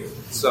doing.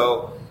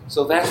 So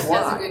that's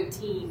why. That's a good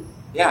team.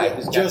 Yeah.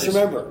 Just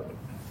remember,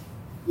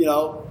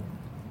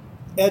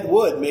 Ed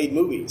Wood made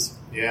movies.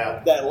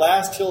 Yeah. That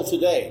last till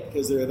today,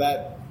 because they're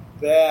that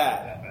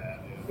bad.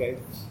 Okay.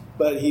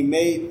 But he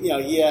made,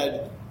 he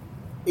had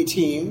a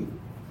team.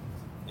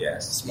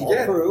 Yes. Small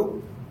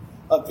crew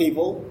of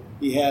people.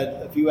 He had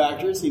a few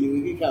actors he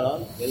knew he could count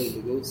on. Ready to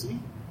go see.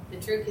 The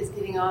trick is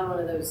getting on one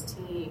of those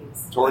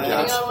teams. Getting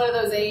on one of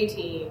those A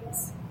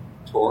teams.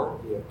 Tor?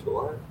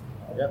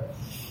 Yep.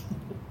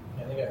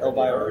 I think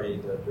I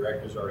heard the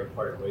director's already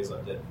parted ways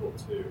on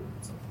Deadpool 2.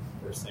 So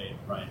they're saying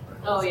Ryan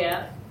Reynolds. Oh,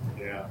 yeah?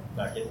 Yeah.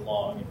 Not getting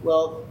along.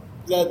 Well,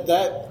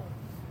 that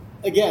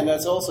again,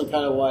 that's also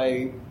kind of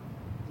why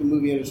the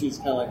movie industry is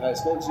kind of like high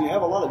school, because you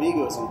have a lot of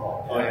egos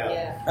involved. Oh,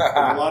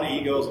 yeah. A lot of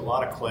egos, a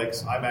lot of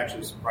clicks. I'm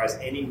actually surprised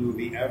any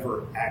movie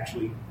ever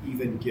actually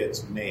even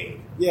gets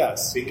made.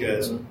 Yes.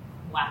 Because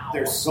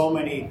there's so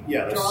many,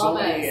 so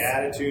many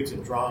attitudes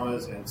and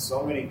dramas, and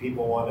so many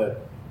people want to,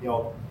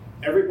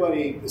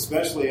 everybody,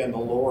 especially in the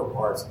lower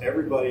parts,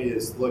 everybody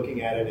is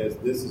looking at it as,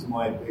 this is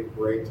my big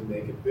break to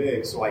make it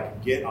big so I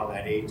can get on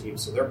that A team.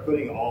 So they're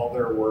putting all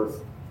their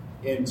worth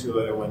into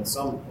it, and when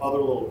some other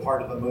little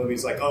part of the movie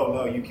is like, oh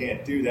no, you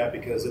can't do that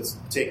because it's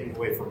taking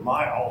away from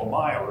all of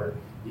my art,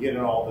 you get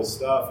into all this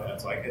stuff, and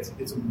it's like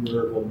it's a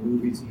miracle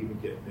movies even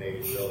get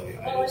made, really.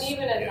 Well, and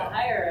even at the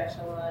higher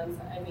echelons,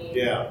 I mean,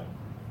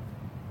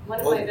 one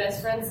of my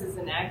best friends is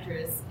an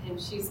actress, and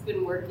she's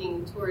been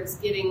working towards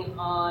getting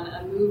on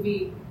a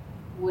movie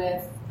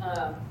with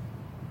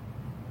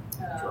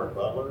Gerard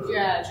Butler?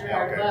 Yeah,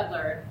 Gerard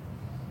Butler.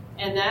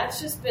 And that's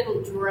just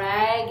been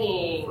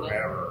dragging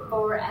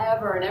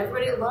forever. And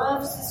everybody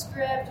loves the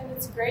script, and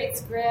it's a great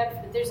script,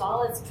 but there's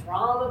all this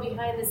drama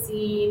behind the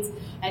scenes,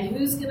 and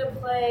who's going to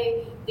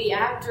play the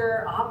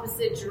actor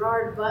opposite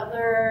Gerard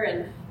Butler,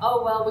 and,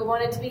 oh, well, we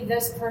want it to be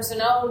this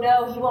person. Oh,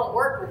 no, he won't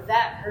work with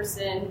that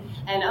person.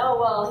 And, oh,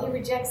 well, he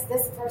rejects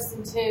this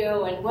person,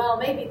 too. And, well,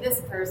 maybe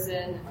this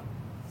person.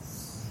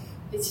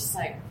 It's just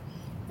like,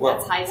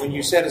 that's high school. When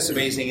you said it's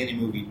amazing any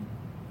movie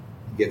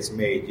gets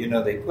made,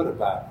 they put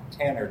about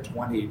 10 or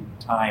 20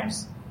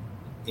 times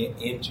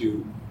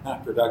into,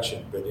 not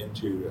production, but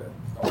into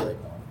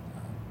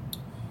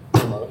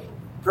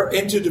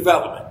into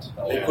development.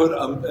 They put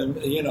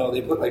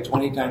they put like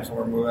 20 times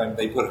more movie.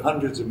 They put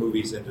hundreds of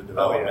movies into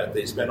development.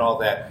 They spend all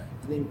that.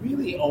 And they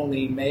really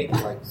only make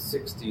like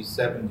 60,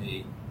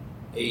 70,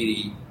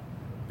 80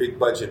 big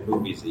budget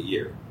movies a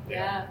year.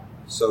 Yeah.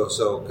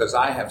 So because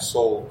I have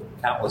sold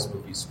countless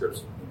movie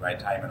scripts my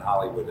time in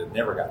Hollywood that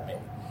never got made.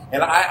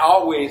 And I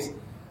always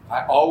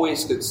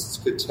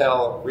could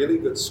tell really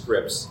good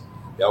scripts.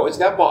 They always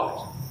got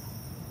bought.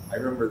 I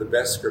remember the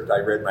best script I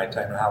read in my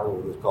time in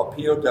Hollywood was called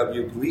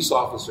POW, Police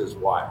Officers'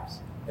 Wives.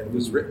 And it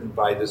was written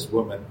by this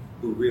woman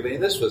who really,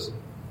 and this was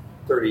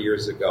 30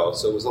 years ago,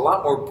 so it was a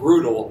lot more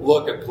brutal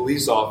look at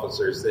police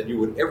officers than you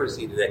would ever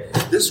see today.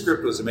 This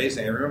script was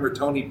amazing. I remember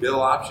Tony Bill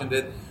optioned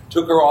it,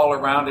 took her all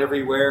around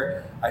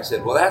everywhere. I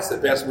said, well, that's the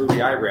best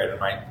movie I read,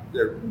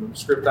 the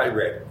script I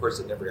read. Of course,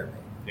 it never got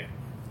made. Yeah.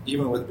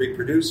 Even with a big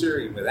producer,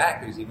 even with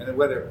actors, even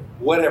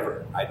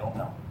whatever, I don't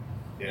know.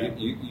 Yeah.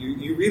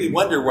 You really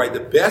wonder why the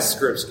best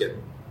scripts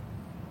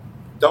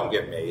don't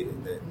get made.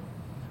 And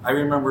I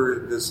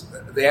remember this.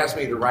 They asked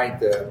me to write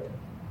the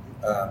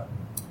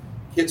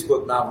kids'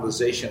 book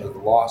novelization of the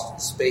Lost in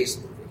Space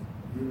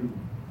movie.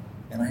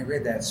 And I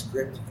read that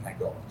script, and I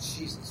go,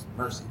 Jesus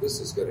mercy, this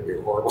is going to be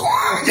horrible.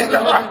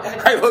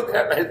 I looked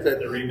at it and I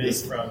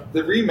said,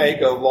 the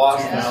remake of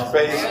Lost in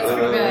Space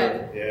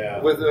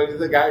with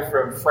the guy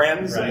from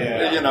Friends. Right.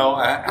 And,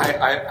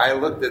 I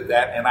looked at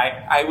that, and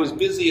I was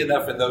busy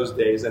enough in those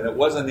days, and it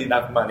wasn't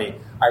enough money.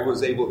 I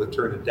was able to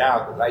turn it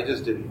down because I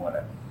just didn't want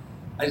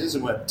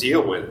to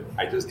deal with it.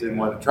 I just didn't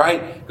want to try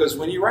it. Because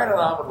when you write a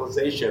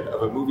novelization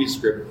of a movie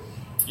script,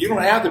 you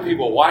don't have the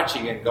people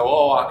watching it and go,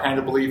 oh, I kind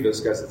of believe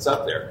this because it's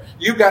up there.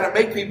 You've got to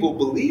make people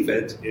believe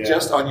it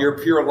just on your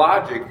pure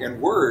logic and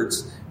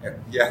words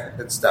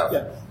and stuff.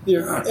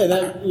 Yeah. And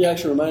that you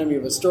actually reminded me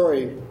of a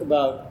story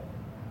about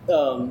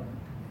a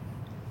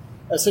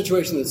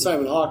situation that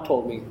Simon Hawke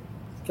told me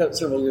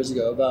several years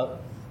ago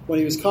about when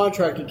he was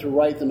contracted to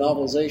write the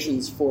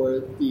novelizations for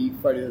the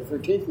Friday the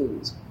 13th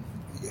movies.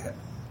 Yeah.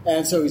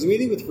 And so he's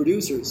meeting with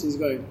producers. He's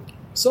going,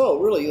 so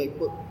really,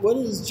 what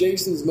is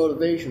Jason's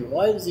motivation?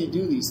 Why does he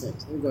do these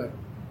things? And they're going,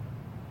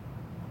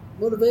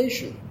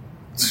 motivation.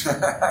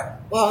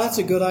 Wow, that's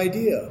a good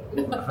idea.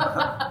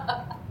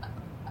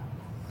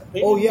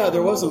 Oh yeah,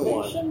 there wasn't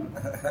one.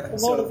 The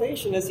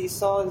motivation is he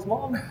saw his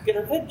mom get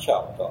her head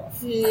chopped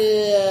off.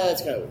 Yeah,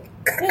 it's kind of weak.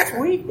 It's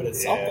weak, but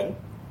it's something.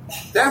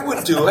 That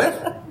would do it.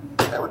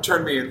 That would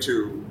turn me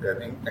into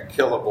a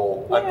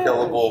killable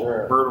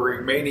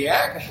murdering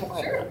maniac.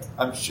 Sure.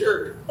 I'm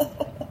sure.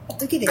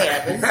 It could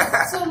happen.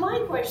 So my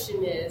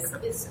question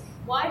is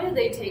why do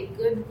they take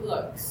good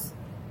books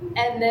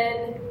and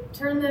then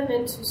turn them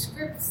into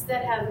scripts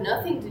that have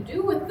nothing to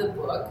do with the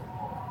book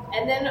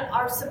and then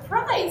are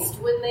surprised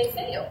when they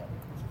fail?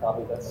 It's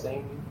probably that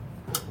same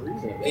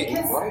reason.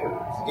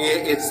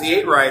 It's the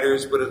 8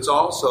 writers, but it's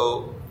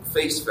also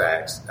face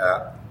facts.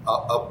 A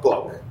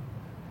book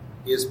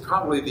is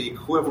probably the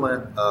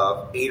equivalent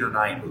of 8 or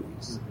 9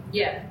 movies.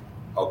 Yeah.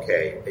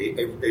 Okay,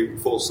 a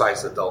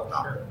full-size adult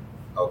novel.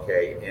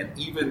 Okay, and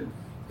even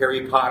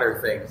Harry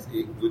Potter things,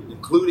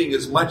 including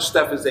as much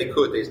stuff as they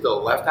could, they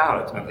still left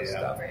out a ton of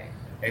stuff. Right.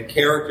 And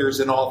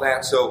characters and all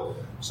that. So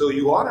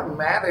you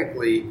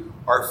automatically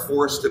are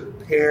forced to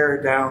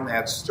pare down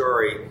that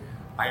story.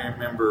 I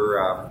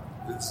remember,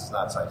 this is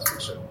not science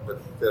fiction,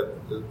 but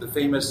the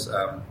famous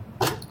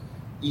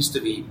East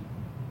of Eden,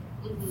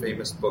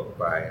 famous book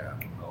by,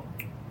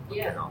 we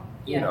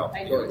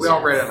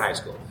all read it in high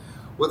school.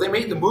 Well, they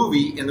made the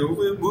movie, and the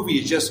movie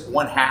is just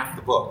one half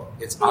the book.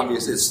 It's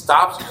obvious. It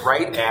stops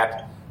right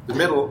at the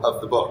middle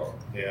of the book.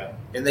 Yeah.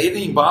 And they didn't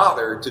even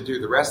bother to do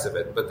the rest of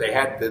it, but they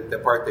had the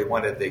part they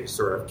wanted, they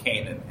sort of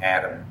Cain and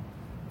Adam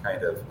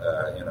kind of,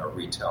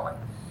 retelling.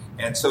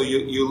 And so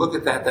you look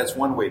at that, that's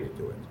one way to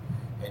do it.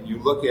 And you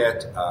look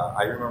at,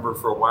 I remember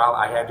for a while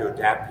I had to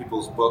adapt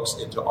people's books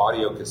into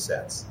audio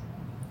cassettes.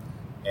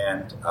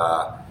 And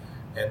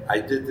I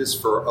did this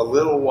for a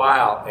little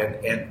while, and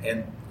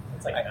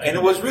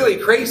it was really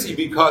crazy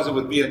because it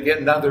would be, again,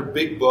 another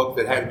big book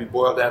that had to be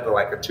boiled down to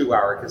like a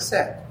 2-hour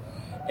cassette.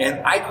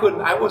 And I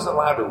wasn't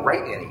allowed to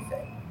write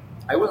anything.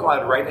 I wasn't allowed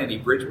to write any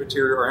bridge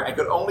material, or I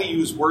could only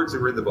use words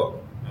that were in the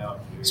book.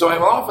 So I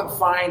would often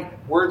find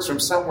words from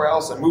somewhere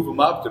else and move them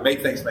up to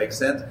make things make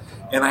sense.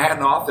 And I had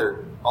an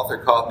author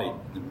called me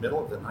in the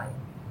middle of the night.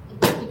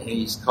 And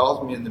he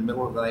called me in the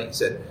middle of the night. He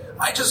said,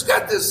 I just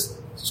got this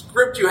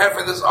script you have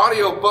for this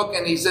audio book,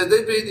 and he said,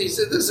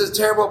 this is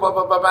terrible, blah,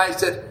 blah, blah, blah. He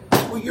said,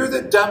 well, you're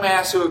the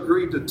dumbass who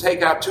agreed to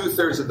take out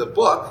 2/3 of the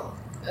book.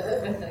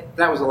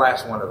 That was the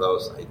last one of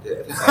those I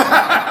did. But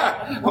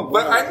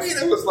I mean,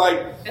 it was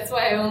like, that's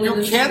why I only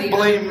you can't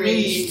blame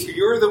me.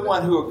 You're the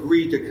one who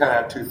agreed to cut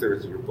out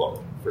 2/3 of your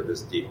book for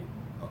this deal.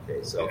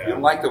 Okay, so if you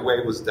don't like the way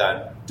it was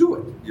done, do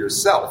it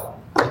yourself.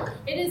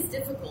 It is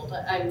difficult,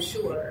 I'm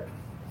sure,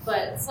 but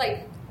it's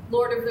like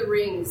Lord of the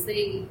Rings.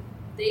 They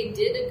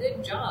did a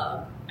good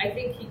job. I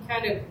think he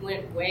kind of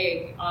went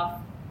way off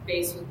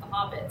base with the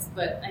Hobbits,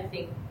 but I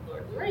think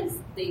Lord of the Rings,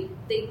 they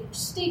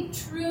stayed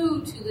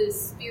true to the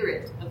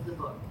spirit of the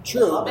book.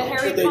 True. The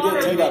Harry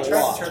Potter They tried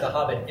to turn the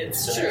Hobbit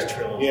into a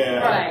trilogy. Yeah.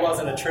 Right. It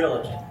wasn't a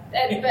trilogy.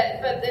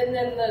 But then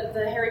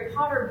the Harry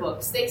Potter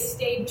books, they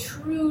stayed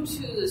true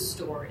to the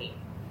story.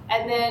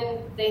 And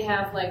then they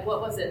have, like,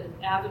 what was it,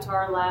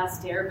 Avatar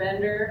Last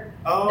Airbender?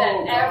 Oh,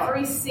 that God.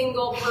 every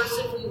single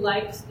person who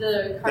liked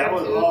the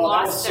cartoon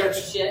lost their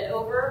shit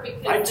over.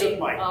 Because I took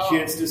my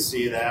kids to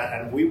see that,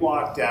 and we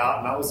walked out,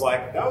 and I was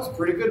like, that was a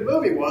pretty good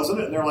movie,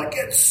 wasn't it? And they're like,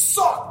 it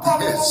sucked, blah,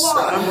 blah, blah,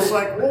 blah. And I'm just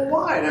like, well,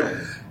 why?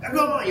 And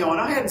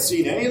I hadn't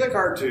seen any of the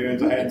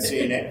cartoons, I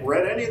hadn't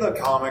read any of the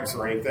comics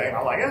or anything.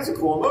 I'm like, that's a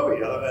cool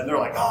movie. And they're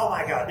like, oh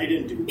my God, they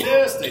didn't do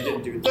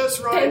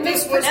this right. They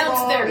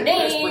mispronounced their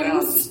names. He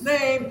mispronounced his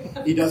name.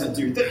 He doesn't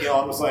do that.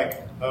 I was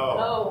like,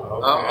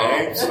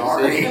 okay,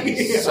 sorry.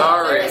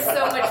 Sorry. There's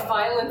so much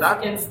violence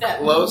against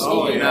that close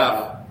movie.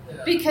 enough.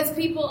 Because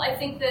people, I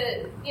think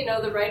that,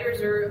 the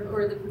writers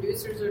or the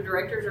producers or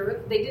directors,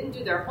 they didn't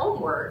do their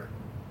homework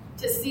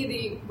to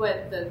see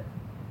what the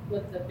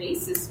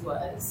basis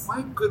was.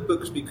 Why good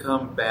books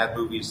become bad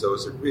movies, though,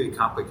 is a really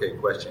complicated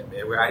question.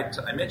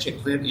 I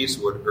mentioned Clint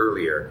Eastwood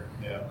earlier.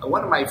 Yeah.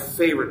 One of my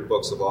favorite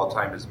books of all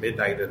time is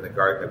Midnight in the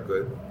Garden of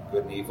Good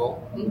and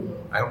Evil.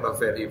 Mm-hmm. I don't know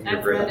if any of you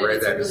have read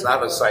read that. It's It's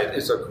not a site.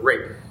 It's a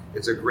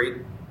great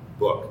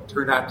book.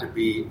 Turned out to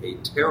be a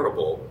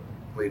terrible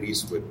Clint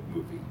Eastwood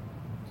movie.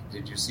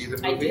 Did you see the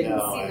movie? I didn't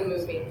see the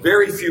movie.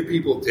 Very few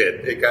people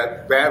did. It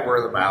got bad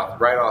word of mouth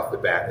right off the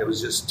bat. It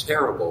was just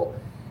terrible.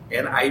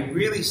 And I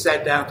really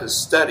sat down to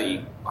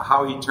study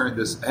how he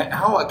turned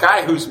how a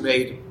guy who's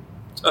made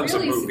tons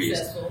of movies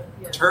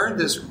turned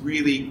this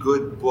really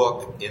good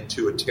book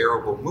into a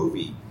terrible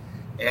movie.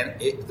 And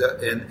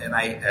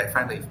I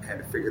finally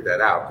kind of figured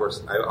that out. Of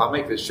course, I'll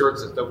make this short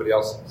since nobody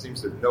else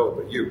seems to know it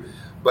but you.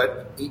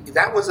 But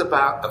that was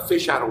about a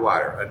fish out of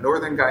water, a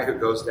northern guy who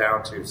goes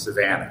down to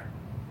Savannah.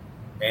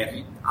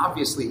 And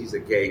obviously he's a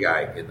gay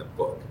guy in the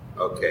book,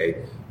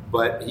 okay?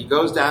 But he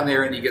goes down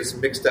there and he gets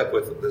mixed up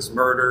with this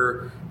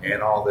murder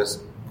and all this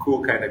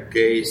cool kind of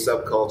gay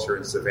subculture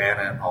in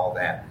Savannah and all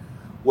that.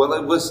 Well,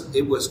 it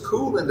was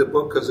cool in the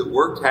book because it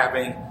worked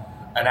having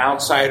an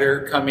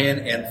outsider come in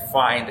and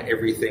find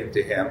everything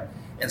to him.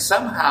 And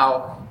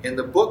somehow in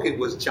the book it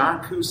was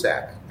John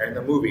Cusack, or in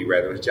the movie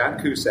rather, it was John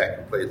Cusack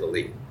who played the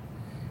lead.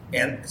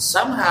 And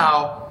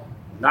somehow,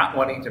 not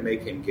wanting to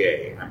make him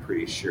gay, I'm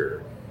pretty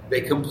sure,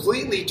 they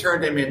completely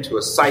turned him into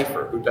a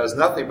cipher who does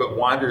nothing but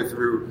wander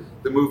through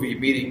the movie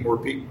meeting more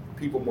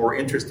people more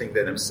interesting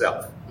than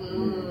himself.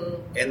 Mm.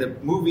 And the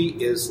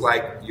movie is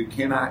like you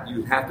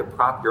have to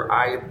prop your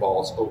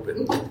eyeballs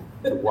open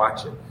to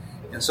watch it.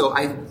 And so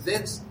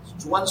that's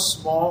one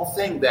small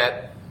thing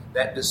that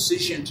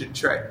decision to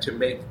try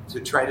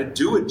to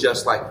do it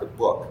just like the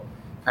book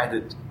kind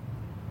of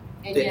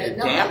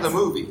damn the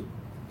movie,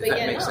 if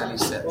that makes any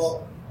sense.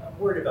 Well, I'm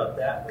worried about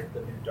that with the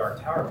new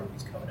Dark Tower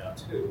movies coming out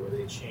too, where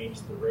they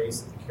changed the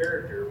race of the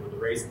character, where the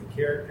race of the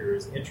character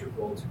is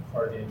integral to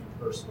part of the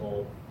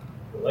interpersonal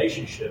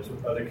relationships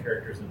with other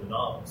characters in the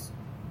novels.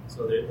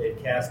 So they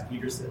cast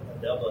Idris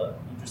Elba,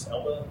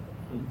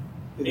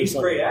 and he's a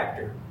great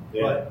actor,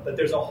 but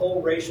there's a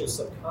whole racial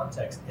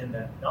subcontext in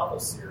that novel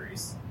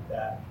series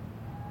that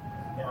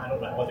I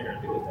don't know what they're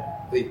going to do with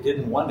that. They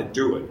didn't want to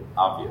do it,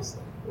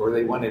 obviously. Or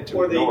they wanted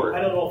to ignore it.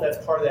 I don't know if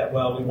that's part of that.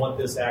 Well, we want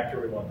this actor,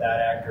 we want that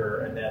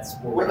actor, and that's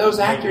where when those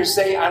actors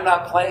say, "I'm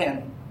not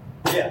playing,"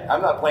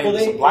 I'm not playing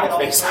some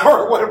blackface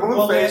or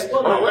blueface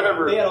or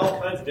whatever. They had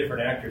all kinds of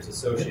different actors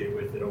associated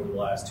with it over the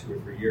last 2 or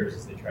 3 years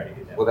as they try to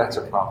get that. Well, that's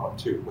a problem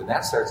too. When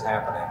that starts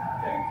happening,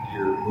 and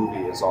your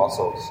movie is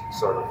also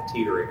sort of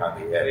teetering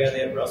on the edge. Yeah, they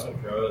had Russell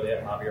Crowe, they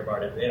had Javier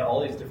Bardem, they had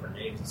all these different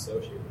names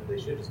associated with it.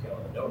 They should just go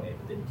with a no name,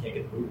 but then you can't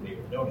get the movie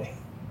with no name.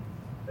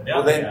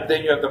 Well,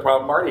 then you have the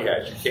problem Marty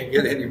has. You can't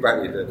get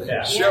anybody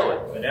to show it.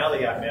 But now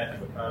they got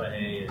Matthew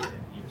McConaughey and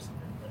Idris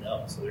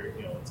Elba, so they're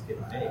it's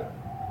getting made.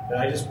 But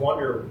I just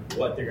wonder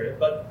what they're going to.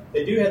 But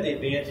they do have the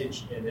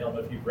advantage, and I don't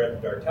know if you've read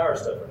the Dark Tower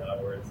stuff or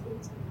not, where it's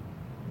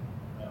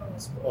I don't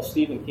know. Well,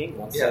 Stephen King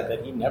once said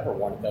that he never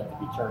wanted that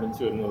to be turned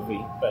into a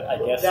movie, but I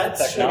guess that's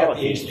the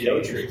technology the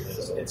HBO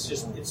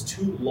treatment. It's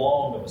too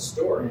long of a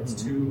story. Mm-hmm.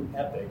 It's too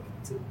epic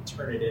to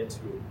turn it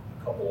into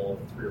a couple,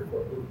 3 or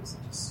 4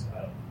 movies. I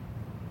don't know.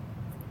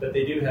 But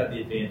they do have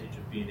the advantage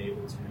of being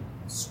able to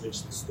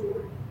switch the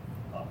story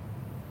up.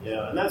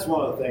 Yeah, and that's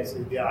one of the things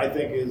I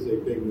think is a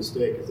big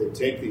mistake, is they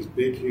take these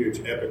big,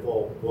 huge,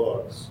 epical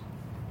books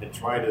and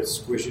try to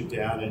squish it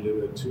down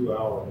into a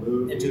 2-hour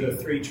movie. Into a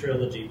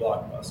 3-trilogy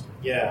blockbuster.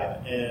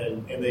 Yeah,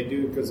 and they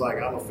do, because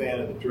I'm a fan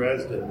of the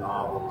Dresden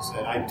novels,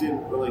 and I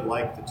didn't really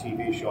like the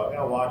TV show.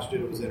 I watched it,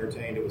 it was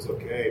entertained, it was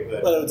okay,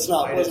 but it's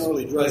not. It wasn't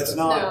really Dresden. It's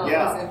not,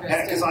 No,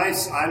 because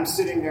I'm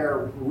sitting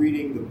there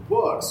reading the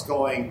books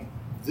going,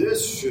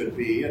 this should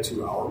be a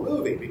 2-hour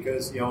movie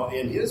because,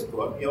 in his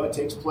book, it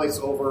takes place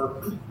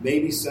over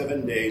maybe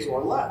 7 days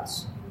or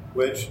less,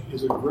 which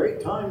is a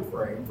great time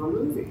frame for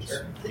movies,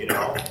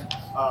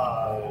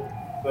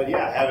 But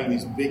yeah, having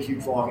these big,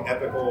 huge, long,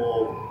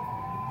 epical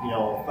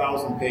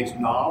 1,000-page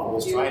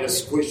novels trying to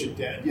squish it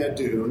down. Yeah,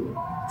 Dune.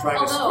 Trying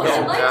to Although squish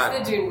I it liked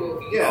down. the Dune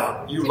movie.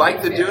 Yeah. You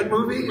like the Dune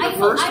movie? The I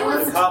first I one?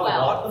 was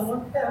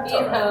 12.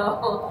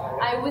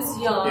 I was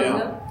young,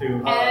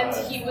 and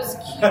he was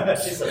cute.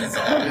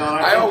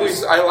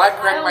 I like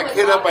cracking my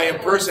kid up by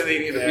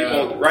impersonating the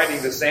people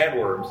riding the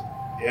sandworms.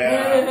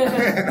 Yeah.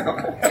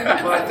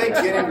 But I think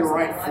getting the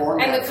right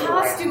format. And the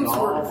costumes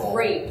were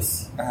great.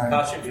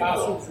 Costumes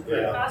were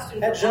great.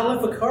 Costumes Had were Jean-Luc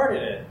awesome. Picard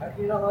in it. How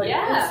do you not like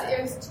Yeah.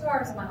 It was 2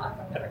 hours of my life.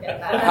 I'll never get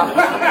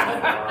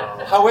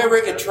that. However,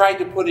 it tried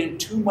to put in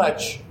too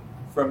much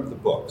from the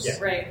books.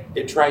 Yeah. Right.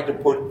 It tried to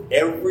put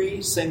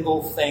every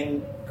single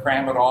thing,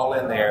 cram it all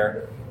in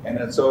there, and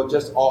then so it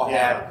just all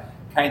had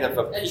kind of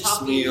a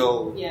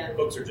piecemeal. Yeah.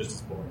 Books are just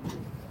as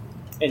boring.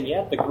 And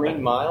yet, The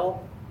Green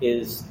Mile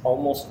is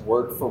almost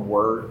word for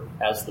word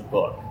as the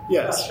book.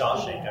 Yes.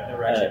 Shawshank. I've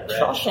never actually read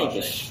Shawshank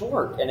is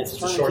short, and it's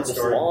turned short into this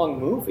story. long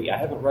movie. I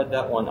haven't read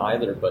that one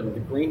either, but in The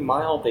Green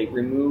Mile, they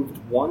removed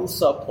one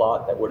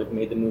subplot that would have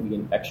made the movie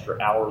an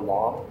extra hour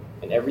long,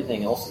 and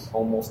everything else is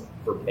almost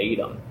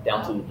verbatim,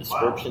 down to the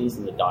descriptions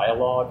and the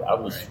dialogue. I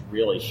was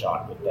really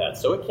shocked with that.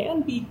 So it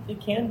can be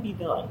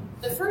done.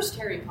 The first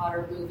Harry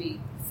Potter movie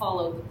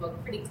followed the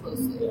book pretty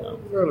closely. Yeah.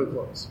 Fairly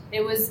close.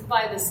 It was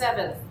by the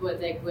 7th when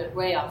they went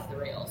way off the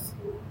rails.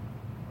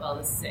 Well,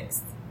 the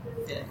 6th,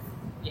 5th.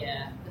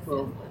 Yeah, the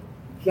 5th one.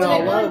 Now, So a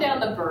they lot run of- down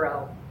the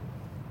burrow.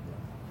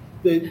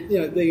 They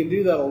can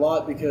do that a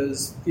lot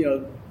because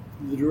the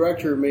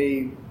director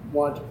may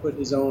want to put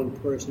his own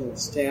personal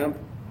stamp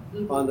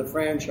on the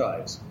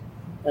franchise,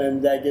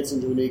 and that gets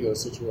into an ego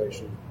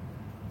situation.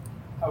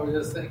 I was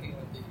just thinking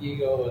with the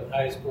ego and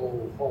high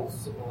school whole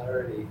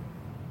similarity.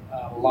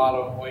 A lot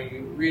of them, when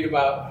you read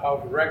about how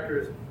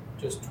directors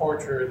just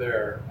torture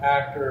their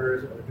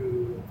actors or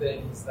do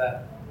things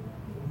that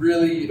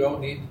really you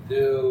don't need to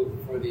do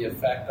for the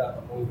effect on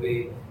the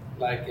movie,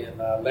 like in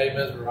Les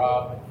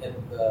Miserables, in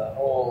the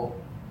whole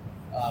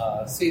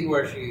scene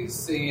where she's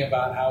singing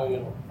about how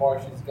before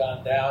she's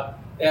gone down,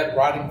 they had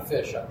rotting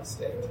fish on the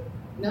stage.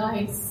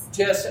 Nice.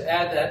 Just to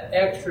add that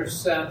extra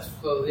sense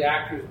so the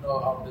actors know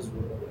how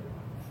miserable they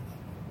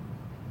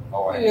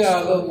are. Oh, I Yeah, a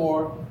understand. little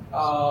more.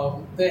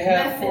 They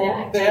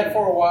had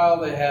for a while.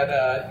 They had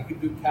you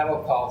could do cattle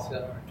calls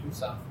in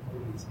Tucson for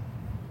movies,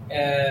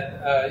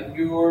 and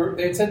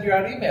they'd send you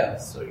out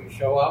emails. So you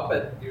show up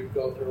and you'd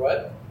go through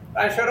it.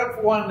 I showed up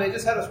for one. And they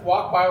just had us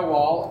walk by a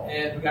wall,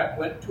 and we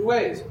went 2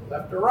 ways,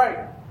 left or right.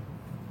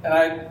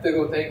 And they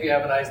go, "Thank you,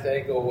 have a nice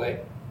day, go away."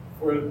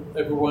 For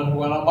everyone who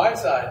went on my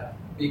side,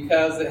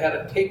 because they had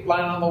a tape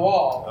line on the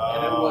wall,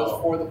 and it was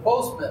for the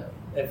postman.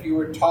 If you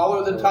were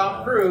taller than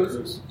Tom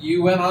Cruise,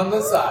 you went on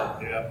this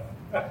side. Yeah.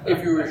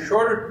 If you were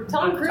shorter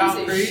Tom than Cruise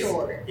is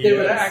short. they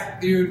would Yes.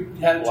 act. You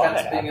had a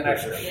chance of being an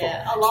extra.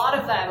 Yeah, a lot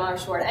of them are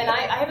short. And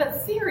I have a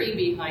theory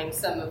behind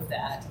some of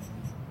that.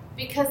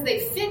 Because they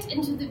fit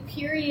into the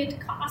period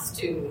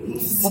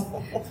costumes.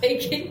 They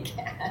get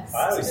cast.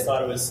 I always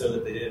thought it was so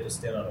that they didn't just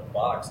stand on a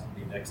box and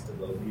be next to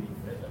the leading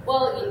women.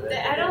 Well,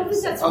 I don't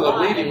think that's Oh, the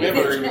why. leading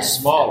women are even Yes.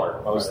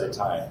 smaller most of the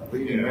time. The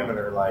leading women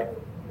are like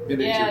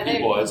miniature Yeah, they're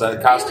people, as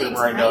a costumer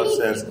I know really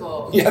tiny says.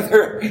 people.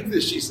 Yeah,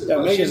 she's Yeah,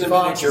 Megan she's a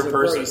Fox miniature is a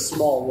very person.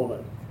 small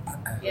woman.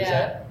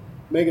 Yeah.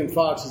 Megan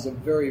Fox is a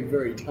very,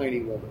 very tiny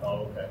woman.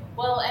 Oh, okay.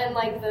 Well, and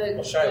like Well,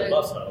 Shia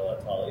LaBeouf's not all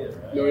that tall either,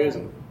 right? No, he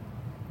isn't.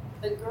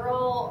 the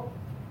girl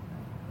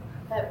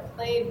that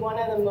played one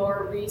of the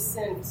more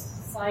recent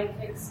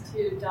sidekicks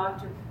to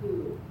Doctor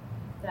Who,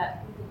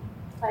 that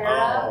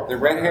Clara. The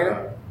red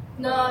hair?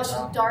 No, she's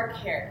dark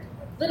haired.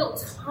 Little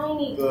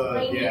tiny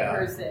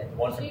person. The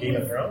one from She Game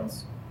of was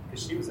Thrones?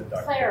 Because she was a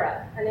dark.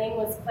 Clara. Her name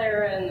was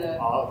Clara in the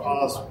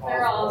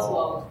Clara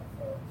Oswald.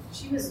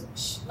 She was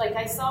like,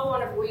 I saw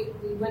one of we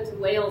went to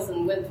Wales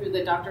and went through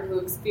the Doctor Who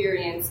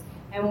experience,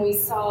 and we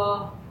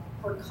saw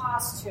her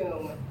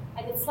costume,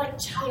 and it's like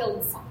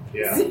child size.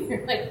 Yeah.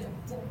 You're like,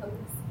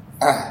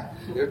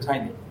 They're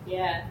tiny.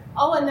 yeah.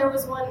 Oh, and there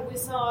was one we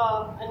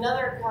saw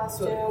another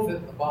So it costume. fit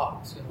in the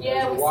box. Yeah,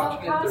 as we you're saw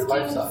watching it, they're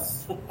life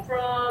costumes size.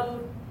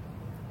 from,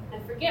 I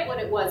forget what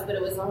it was, but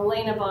it was a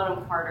Helena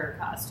Bonham Carter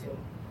costume.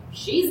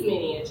 She's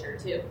miniature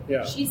too.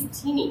 Yeah. She's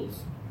teeny.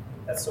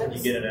 That's when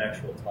you get an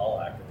actual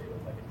tall actor, they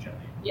look like a giant.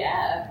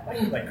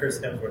 Yeah. Like Chris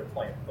Hemsworth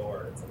playing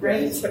Thor. It's like,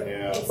 Right.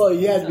 Yeah. Well,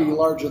 you had to be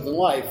larger than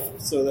life,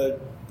 so that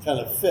kind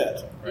of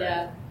fit.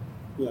 Yeah.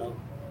 You know.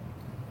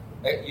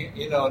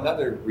 You know,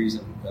 another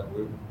reason that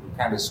we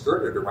kind of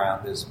skirted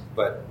around this,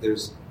 but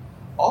there's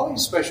all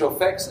these special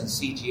effects and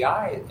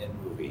CGI in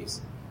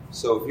movies.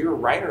 So if you're a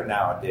writer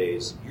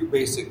nowadays, you're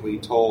basically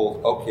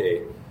told,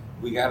 okay,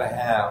 we got to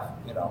have,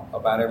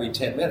 about every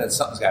 10 minutes,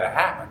 something's got to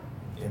happen,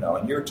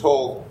 and you're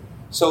told.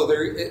 So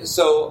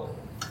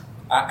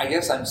I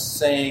guess I'm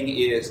saying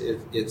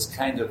it's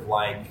kind of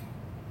like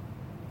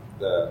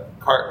the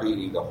cart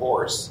leading the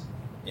horse,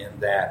 in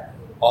that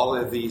all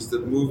of the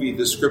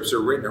scripts are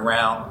written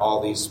around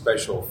all these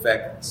special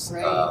effects.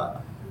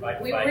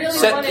 Right. We really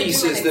Set want to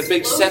pieces, do an the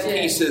big set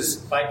explosion.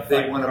 pieces, Fight,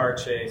 they want car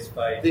to chase,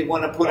 fight. they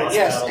want to put it. Boss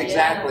Yes,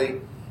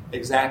 battle.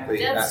 exactly.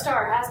 Death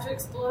Star has to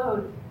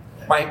explode.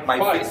 My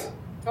Twice.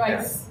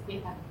 Twice.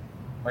 Yeah.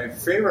 My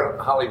favorite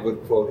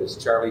Hollywood quote is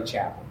Charlie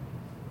Chaplin,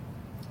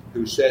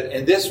 who said,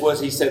 and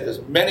he said this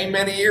many,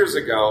 many years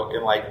ago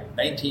in like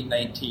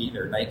 1919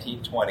 or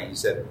 1920, he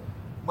said,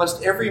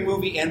 "Must every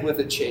movie end with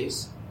a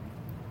chase?"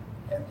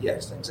 And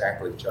yes,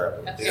 exactly,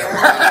 Charlie.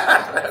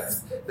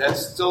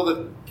 That's still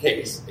the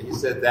case. He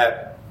said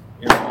that,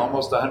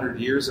 almost 100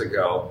 years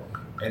ago,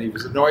 and he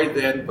was annoyed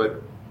then,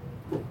 but,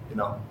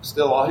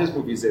 still all his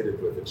movies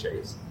ended with a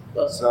chase.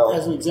 So,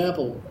 as an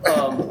example,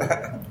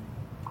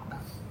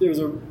 there's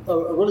a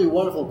really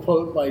wonderful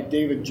quote by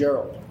David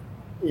Gerrold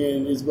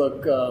in his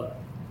book, The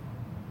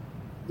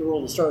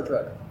World of Star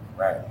Trek.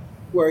 Right.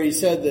 Where he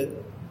said that,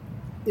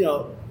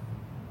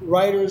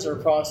 writers are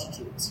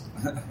prostitutes,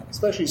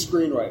 especially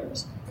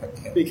screenwriters,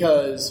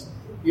 because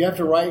you have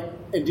to write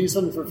and do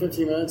something for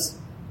 15 minutes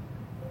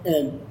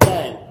and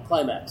bang,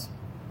 climax.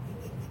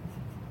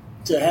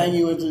 To hang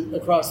you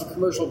across the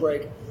commercial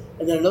break,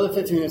 and then another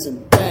 15 minutes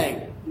and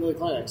bang, another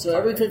climax. So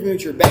every 15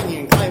 minutes you're banging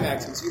and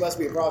climaxing, so you must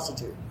be a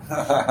prostitute.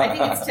 I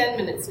think it's 10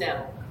 minutes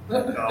now.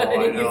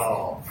 I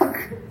know.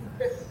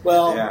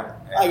 Well, yeah.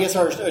 I guess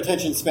our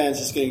attention span's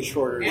just getting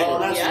shorter. Well,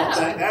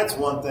 that's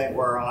one thing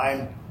where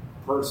I'm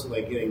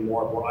personally getting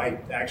more. Where I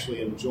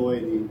actually enjoy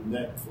the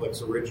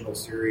Netflix original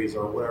series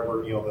or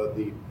whatever,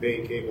 the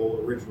Bay Cable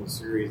original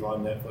series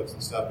on Netflix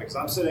and stuff. Because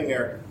I'm sitting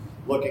there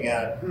looking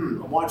at,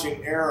 I'm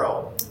watching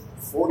Arrow,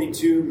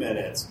 42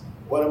 minutes.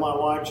 What am I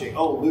watching?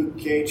 Oh, Luke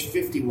Cage,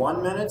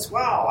 51 minutes.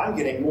 Wow, I'm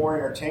getting more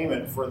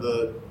entertainment for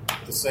the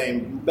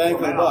same bang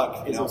for the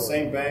buck.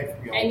 Same bang.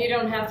 And you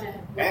don't have to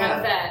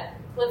have that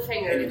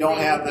cliffhanger. And you don't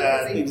have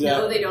that.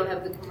 No, they don't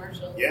have the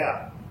commercials.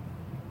 Yeah.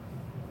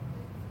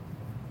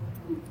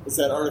 It's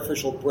that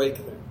artificial break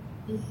thing.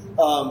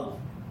 Mm-hmm.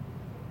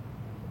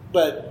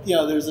 But,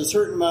 there's a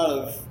certain amount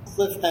of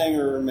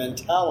cliffhanger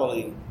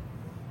mentality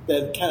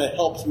that kind of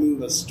helps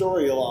move a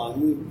story along,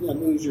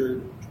 moves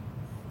your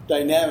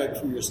dynamic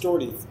for your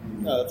story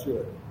through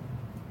it.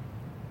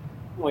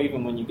 Well,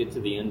 even when you get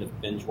to the end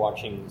of binge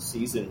watching the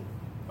season,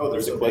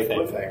 there's a big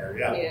cliffhanger.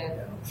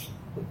 Yeah.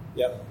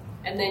 Yep.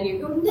 And then you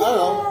go, no. I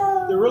don't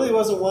know. There really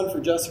wasn't one for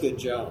Jessica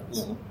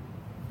Jones.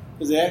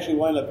 Because they actually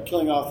wound up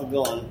killing off the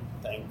villain,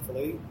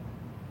 thankfully.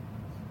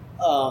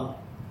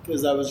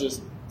 Because that was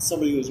just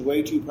somebody who was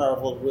way too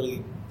powerful to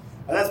really...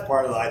 And that's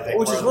part of the, I think...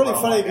 Which is really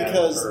funny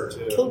because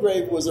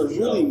Kilgrave was a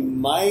really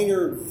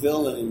minor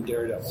villain in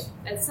Daredevil.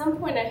 At some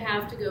point I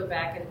have to go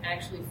back and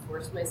actually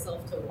force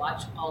myself to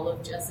watch all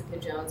of Jessica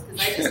Jones because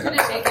I just couldn't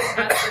make it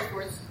past the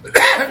fourth.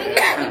 I think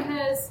it's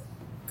because,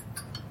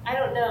 I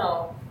don't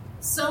know,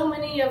 so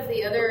many of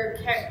the other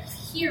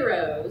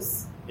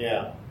heroes who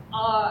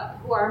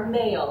are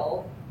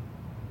male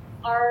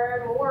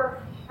are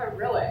more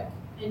heroic.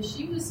 And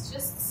she was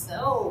just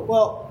so...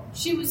 Well...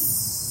 She was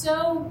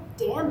so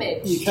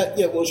damaged.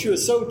 She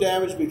was so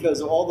damaged because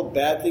of all the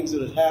bad things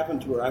that had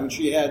happened to her. I mean,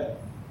 she had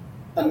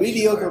a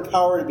mediocre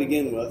power to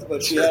begin with,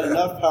 but she had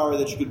enough power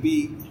that she could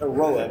be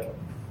heroic.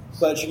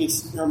 But she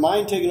gets her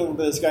mind taken over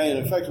by this guy and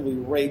effectively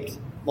raped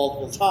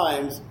multiple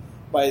times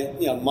by,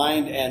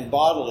 mind and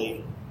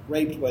bodily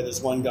raped by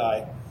this one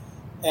guy.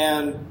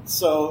 And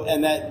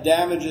that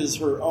damages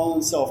her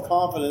own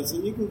self-confidence,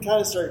 and you can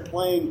kind of start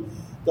playing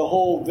the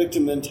whole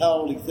victim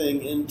mentality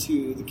thing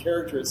into the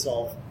character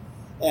itself.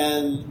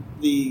 And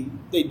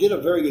they did a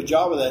very good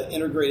job of that,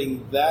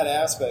 integrating that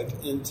aspect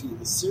into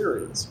the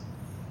series.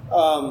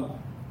 I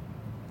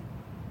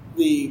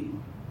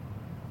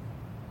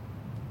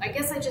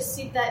guess I just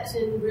see that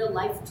in real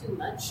life too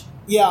much.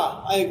 Yeah,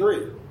 I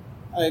agree.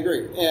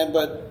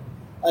 But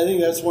I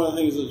think that's one of the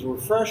things that's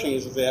refreshing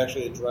is that they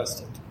actually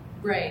addressed it.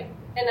 Right.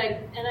 And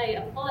I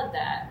applaud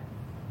that.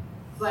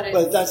 But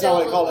that's not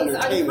what I call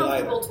entertainment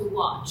either. Uncomfortable to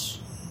watch.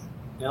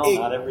 No,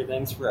 not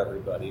everything's for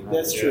everybody. Right?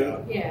 That's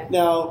true. Yeah.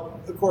 Now,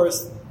 of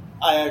course,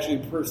 I actually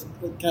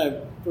kind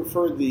of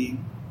preferred the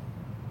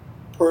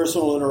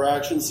personal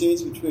interaction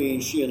scenes between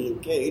she and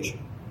Luke Cage.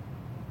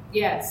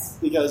 Yes.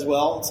 Because,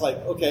 it's like,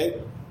 okay,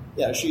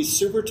 yeah, she's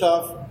super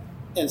tough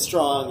and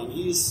strong, and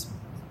he's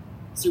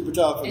super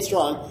tough and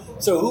strong.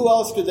 So who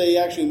else could they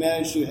actually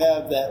manage to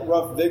have that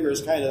rough,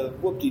 vigorous kind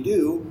of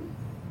whoop-de-doo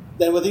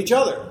than with each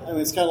other? I mean,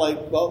 it's kind of like,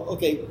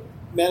 okay,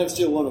 Man of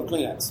Steel won with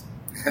Kleenex.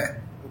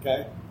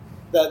 Okay?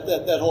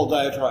 That whole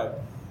diatribe.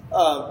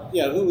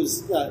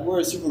 Where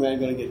is Superman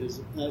going to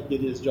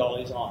get his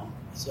jollies on?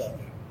 So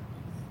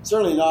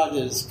certainly not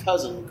his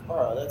cousin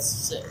Kara. That's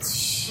sick.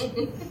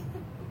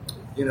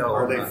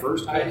 Are they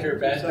first? I hear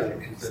bad.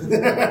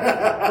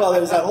 Well,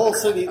 there's that whole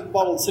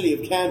bottled city of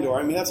Kandor.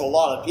 I mean, that's a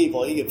lot of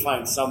people. You could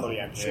find somebody,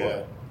 I'm sure.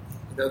 Yeah.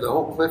 The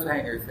whole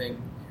cliffhanger thing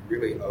you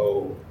really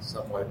owe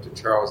somewhat to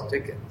Charles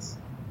Dickens.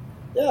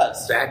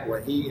 Yes. Back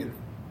when he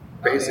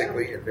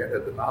basically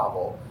invented the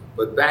novel.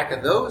 But back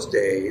in those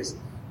days,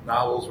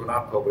 novels were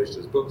not published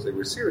as books. They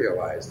were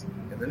serialized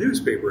in the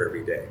newspaper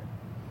every day.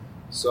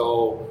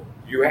 So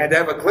you had to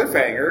have a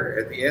cliffhanger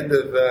at the end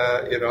of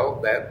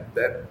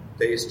that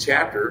day's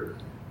chapter,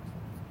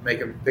 make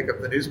them pick up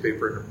the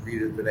newspaper and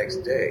read it the next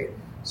day.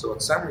 So in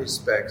some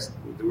respects,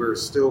 we're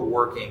still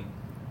working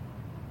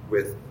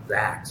with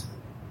that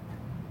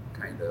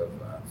kind of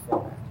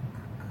format.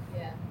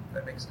 Yeah.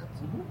 That makes sense.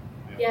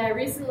 Yeah, I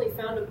recently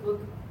found a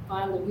book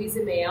by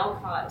Louisa May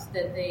Alcott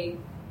that they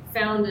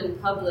found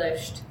and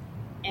published,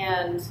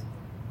 and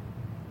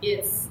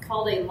it's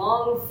called A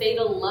Long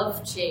Fatal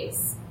Love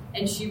Chase.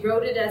 And she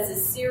wrote it as a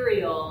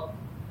serial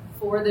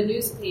for the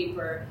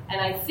newspaper, and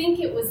I think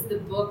it was the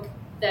book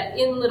that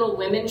in Little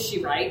Women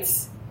she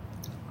writes,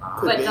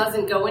 but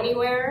doesn't go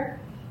anywhere.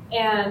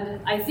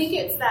 And I think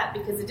it's that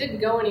because it didn't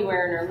go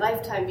anywhere in her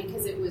lifetime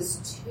because it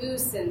was too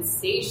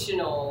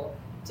sensational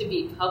to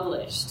be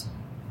published.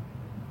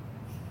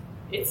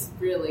 It's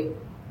really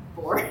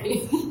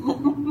boring.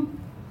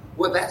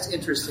 Well, that's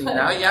interesting.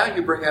 Now,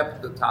 you bring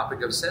up the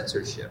topic of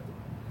censorship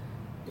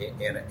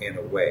in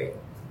a way,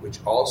 which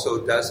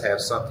also does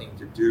have something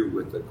to do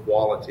with the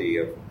quality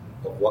of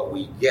what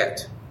we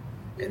get.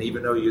 And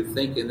even though you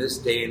think in this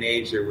day and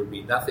age there would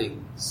be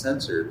nothing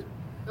censored,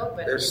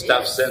 there's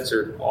stuff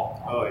censored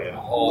all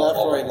left,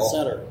 right, and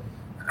center.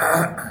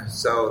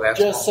 So that's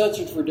just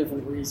censored for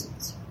different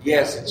reasons.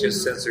 Yes, it's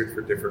just censored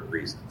for different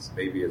reasons.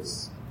 Maybe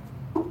it's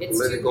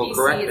political too PC,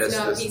 correctness. It's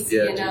not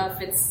PC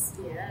enough.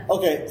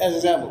 Okay, as an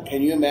example,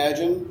 can you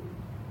imagine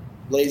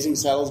Blazing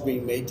Saddles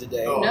being made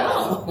today?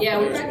 No. Yeah,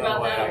 we talk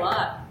about that a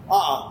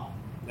lot.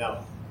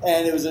 No.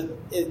 And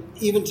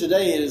even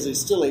today, it is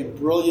still a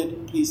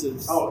brilliant piece of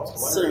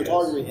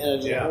cinematography,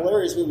 and it's a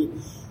hilarious movie.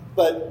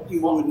 But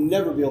you would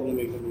never be able to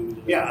make the movie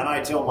today. Yeah, and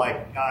I tell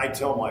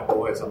my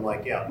boys, I'm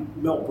like,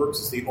 Mel Brooks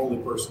is the only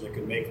person that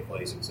could make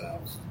Blazing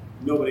Saddles.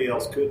 Nobody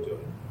else could do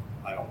it,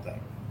 I don't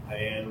think.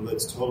 And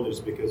it's totally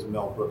just because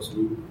Mel Brooks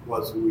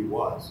was who he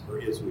was, or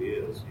is who he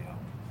is.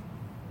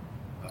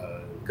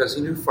 Because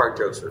he knew fart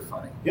jokes were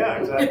funny. Yeah,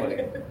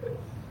 exactly.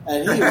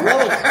 And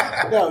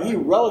he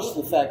relished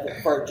the fact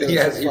that fart jokes were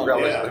funny. Yes, he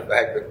relished the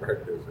fact that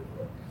fart jokes were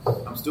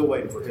funny. I'm still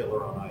waiting for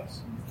Hitler on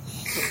Ice.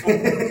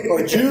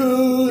 Or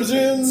Jews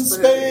in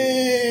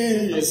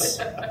space.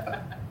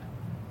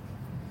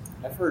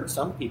 I've heard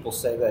some people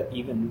say that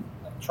even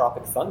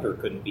Tropic Thunder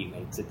couldn't be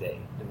made today,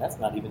 and that's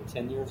not even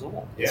 10 years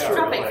old. Yeah,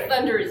 Tropic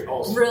Thunder is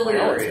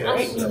brilliant.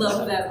 I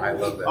love that movie. I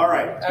love that. All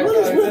right. What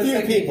is with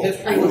you people?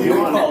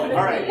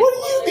 All right.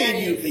 What do you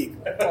mean, you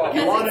people?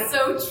 It's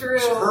so true.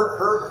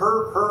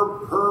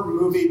 Her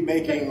movie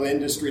making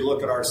industry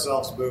look at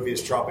ourselves movie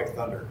is Tropic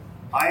Thunder.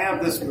 I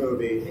have this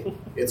movie.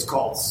 It's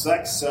called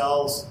Sex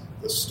Sells: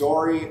 The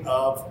Story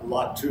of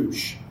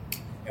Latouche.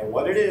 And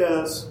what it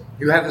is...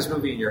 You have this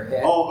movie in your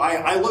head? Oh,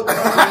 I looked up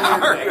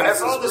I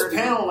saw this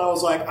panel and I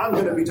was like, I'm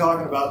going to be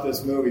talking about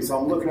this movie, so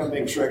I'm looking up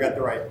making sure I got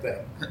the right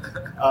thing.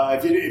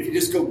 If you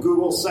just go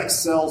Google Sex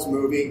Sells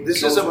movie...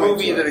 This is a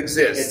movie that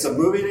exists. It's a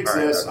movie that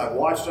exists. I've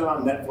watched it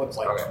on Netflix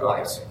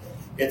twice. Okay.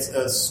 It's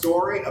a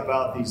story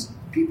about these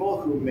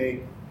people who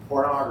make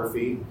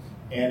pornography,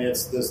 and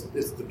it's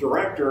the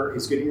director.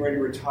 He's getting ready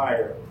to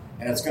retire,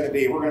 and it's going to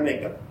be, we're going to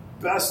make the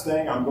best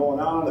thing. I'm going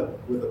on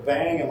with a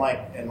bang and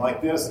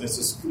like this, and it's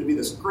just going to be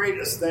this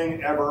greatest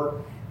thing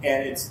ever.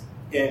 And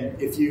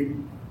if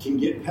you can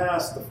get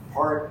past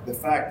the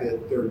fact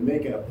that they're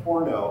making a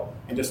porno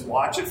and just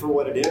watch it for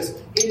what it is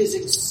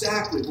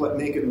exactly what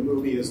making a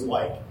movie is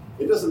like.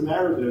 It doesn't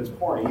matter that it's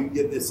porn.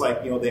 It's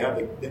like,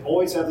 they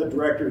always have the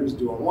director who's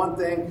doing one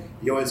thing.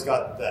 You always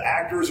got the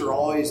actors are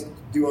always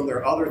doing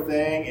their other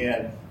thing,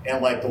 and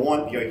like the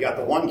one, you got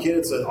the one kid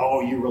that says,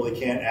 "Oh, you really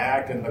can't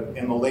act," and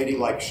the lady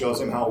like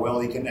shows him how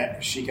well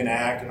she can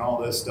act and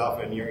all this stuff,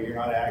 and you're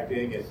not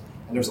acting, and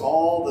there's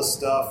all the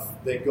stuff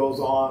that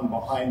goes on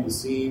behind the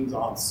scenes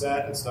on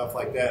set and stuff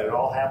like that. It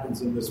all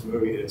happens in this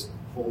movie. It's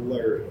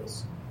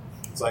hilarious.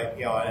 It's like,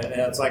 and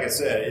it's like I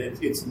said,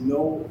 it's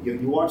no,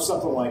 you watch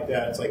something like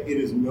that, it's like, it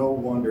is no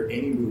wonder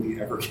any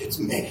movie ever gets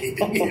made.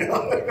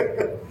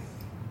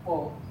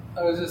 Well,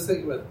 I was just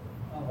thinking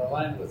on the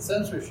line with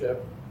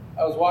censorship,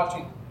 I was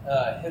watching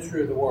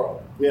History of the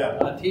World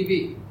on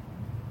TV.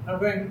 I'm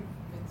going,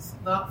 it's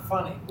not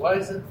funny. Why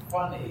is it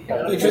funny?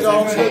 Because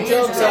all the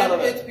jokes out of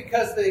it. It's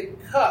because they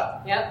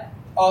cut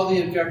all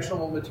the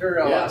objectionable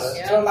material out of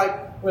it. So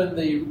like when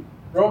the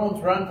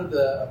Romans run to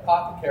the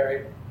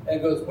apothecary and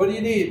goes, "What do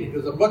you need?" He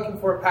goes, "I'm looking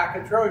for a pack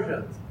of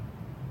Trojans."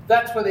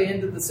 That's where they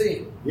ended the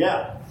scene.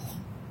 Yeah.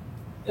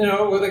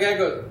 Where the guy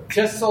goes,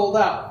 "Just sold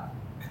out."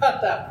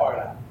 Cut that part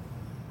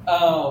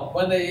out.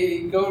 When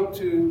they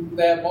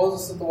have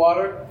Moses in the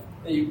water,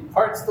 he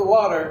parts the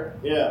water,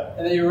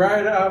 and then you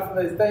ride off and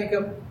they thank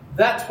him.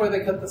 That's where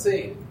they cut the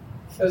scene.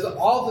 There's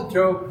all the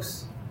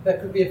jokes that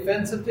could be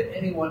offensive to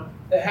anyone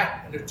that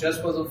happened. It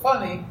just wasn't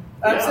funny.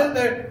 I'm sitting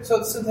there,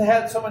 so since they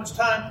had so much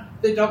time,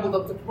 they doubled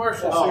up the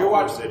commercials. So you're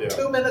watching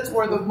 2 minutes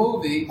worth of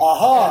movie, and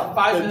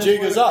 5 minutes the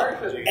jig is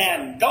up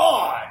and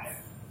gone.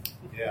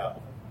 Yeah.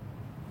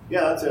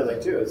 Yeah, that's the other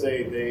thing too. Is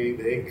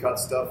they cut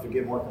stuff to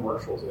get more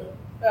commercials in.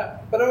 Yeah,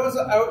 but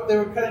they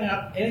were cutting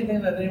out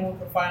anything that anyone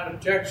could find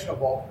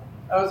objectionable.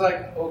 I was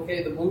like,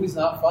 okay, the movie's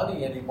not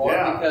funny anymore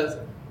because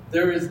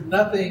there is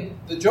nothing.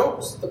 The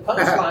jokes, the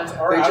punchlines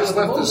are out of the movie. They just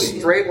left the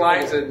straight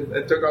lines and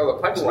took all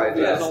the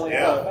punchlines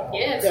out.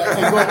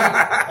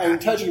 And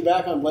touching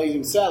back on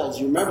Blazing Saddles,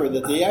 you remember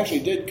that they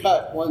actually did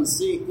cut one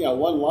scene,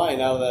 one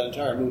line out of that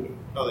entire movie.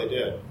 Oh, they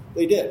did.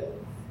 They did.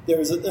 There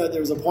was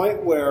a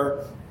point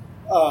where,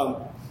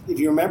 if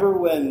you remember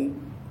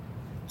when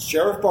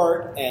Sheriff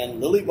Bart and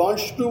Lily Von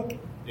Stoop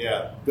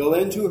go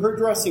into her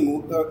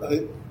dressing room,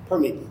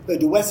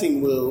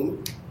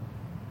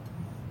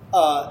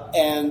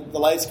 and the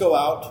lights go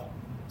out.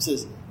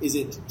 Says, "Is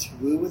it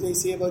true what they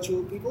say about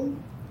you people?"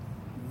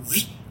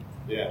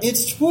 Yeah.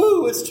 It's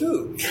true. It's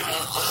true.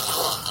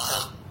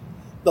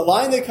 The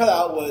line they cut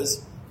out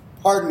was,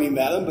 "Pardon me,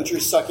 madam, but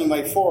you're sucking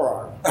my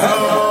forearm."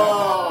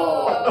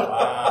 Oh,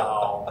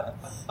 wow.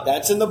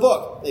 That's in the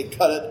book. They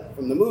cut it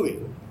from the movie.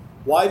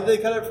 Why did they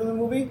cut it from the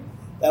movie?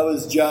 That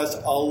was just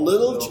a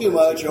little too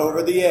much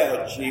over the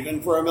edge,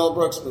 even for a Mel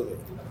Brooks movie.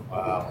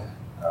 Wow.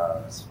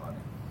 That's funny.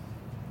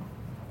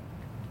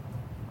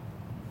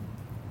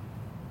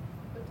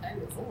 What time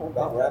is it? We're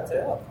about wrapped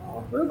up.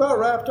 We're about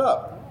wrapped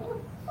up.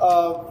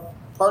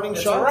 Parting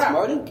It's a shots, wrap.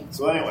 Marty?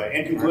 So anyway,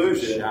 in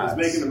conclusion, Shots. is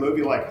making the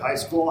movie like high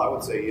school? I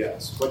would say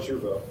yes. What's your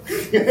vote?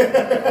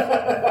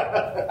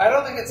 I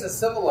don't think it's as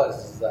civilized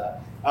as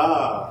that.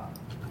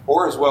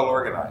 Or as well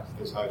organized.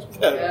 It's high school.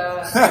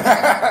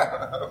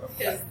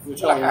 Yes.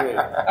 Which one are you?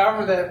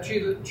 However, they have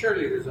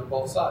cheerleaders on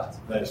both sides.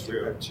 That's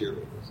true.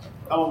 Cheerleaders.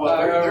 Oh, well,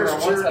 there's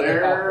one side they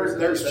call there's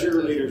prisoners,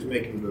 cheerleaders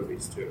making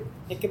movies, too.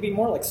 It could be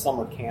more like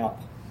summer camp.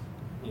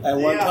 At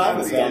one time,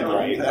 that it's would done be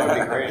right. That would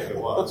be great if it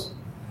was.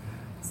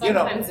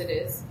 Sometimes it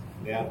is.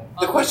 Yeah.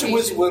 The question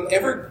was, On will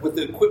ever, with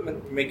the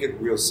equipment, make it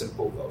real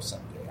simple, though,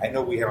 someday? I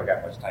know we haven't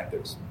got much time to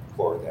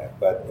explore that,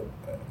 but...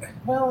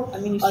 Well, I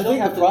mean, you I still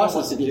think have the to know what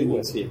process to of do doing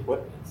with this- the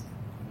equipment.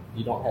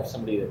 You don't have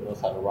somebody that knows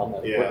how to run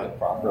that Yeah. equipment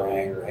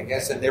properly. I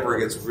guess it never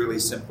gets really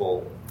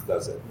simple,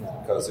 does it? No.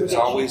 Because It there's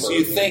gets always, cheaper.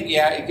 you think,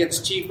 it gets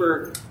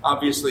cheaper.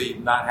 Obviously,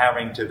 not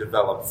having to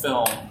develop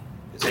film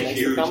is a Makes the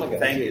huge film again,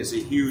 thing, too. is a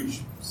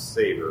huge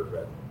saver.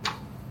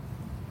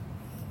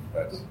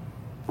 But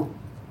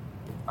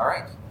all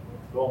right.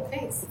 Cool.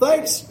 Thanks.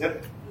 Thanks.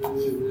 Yep.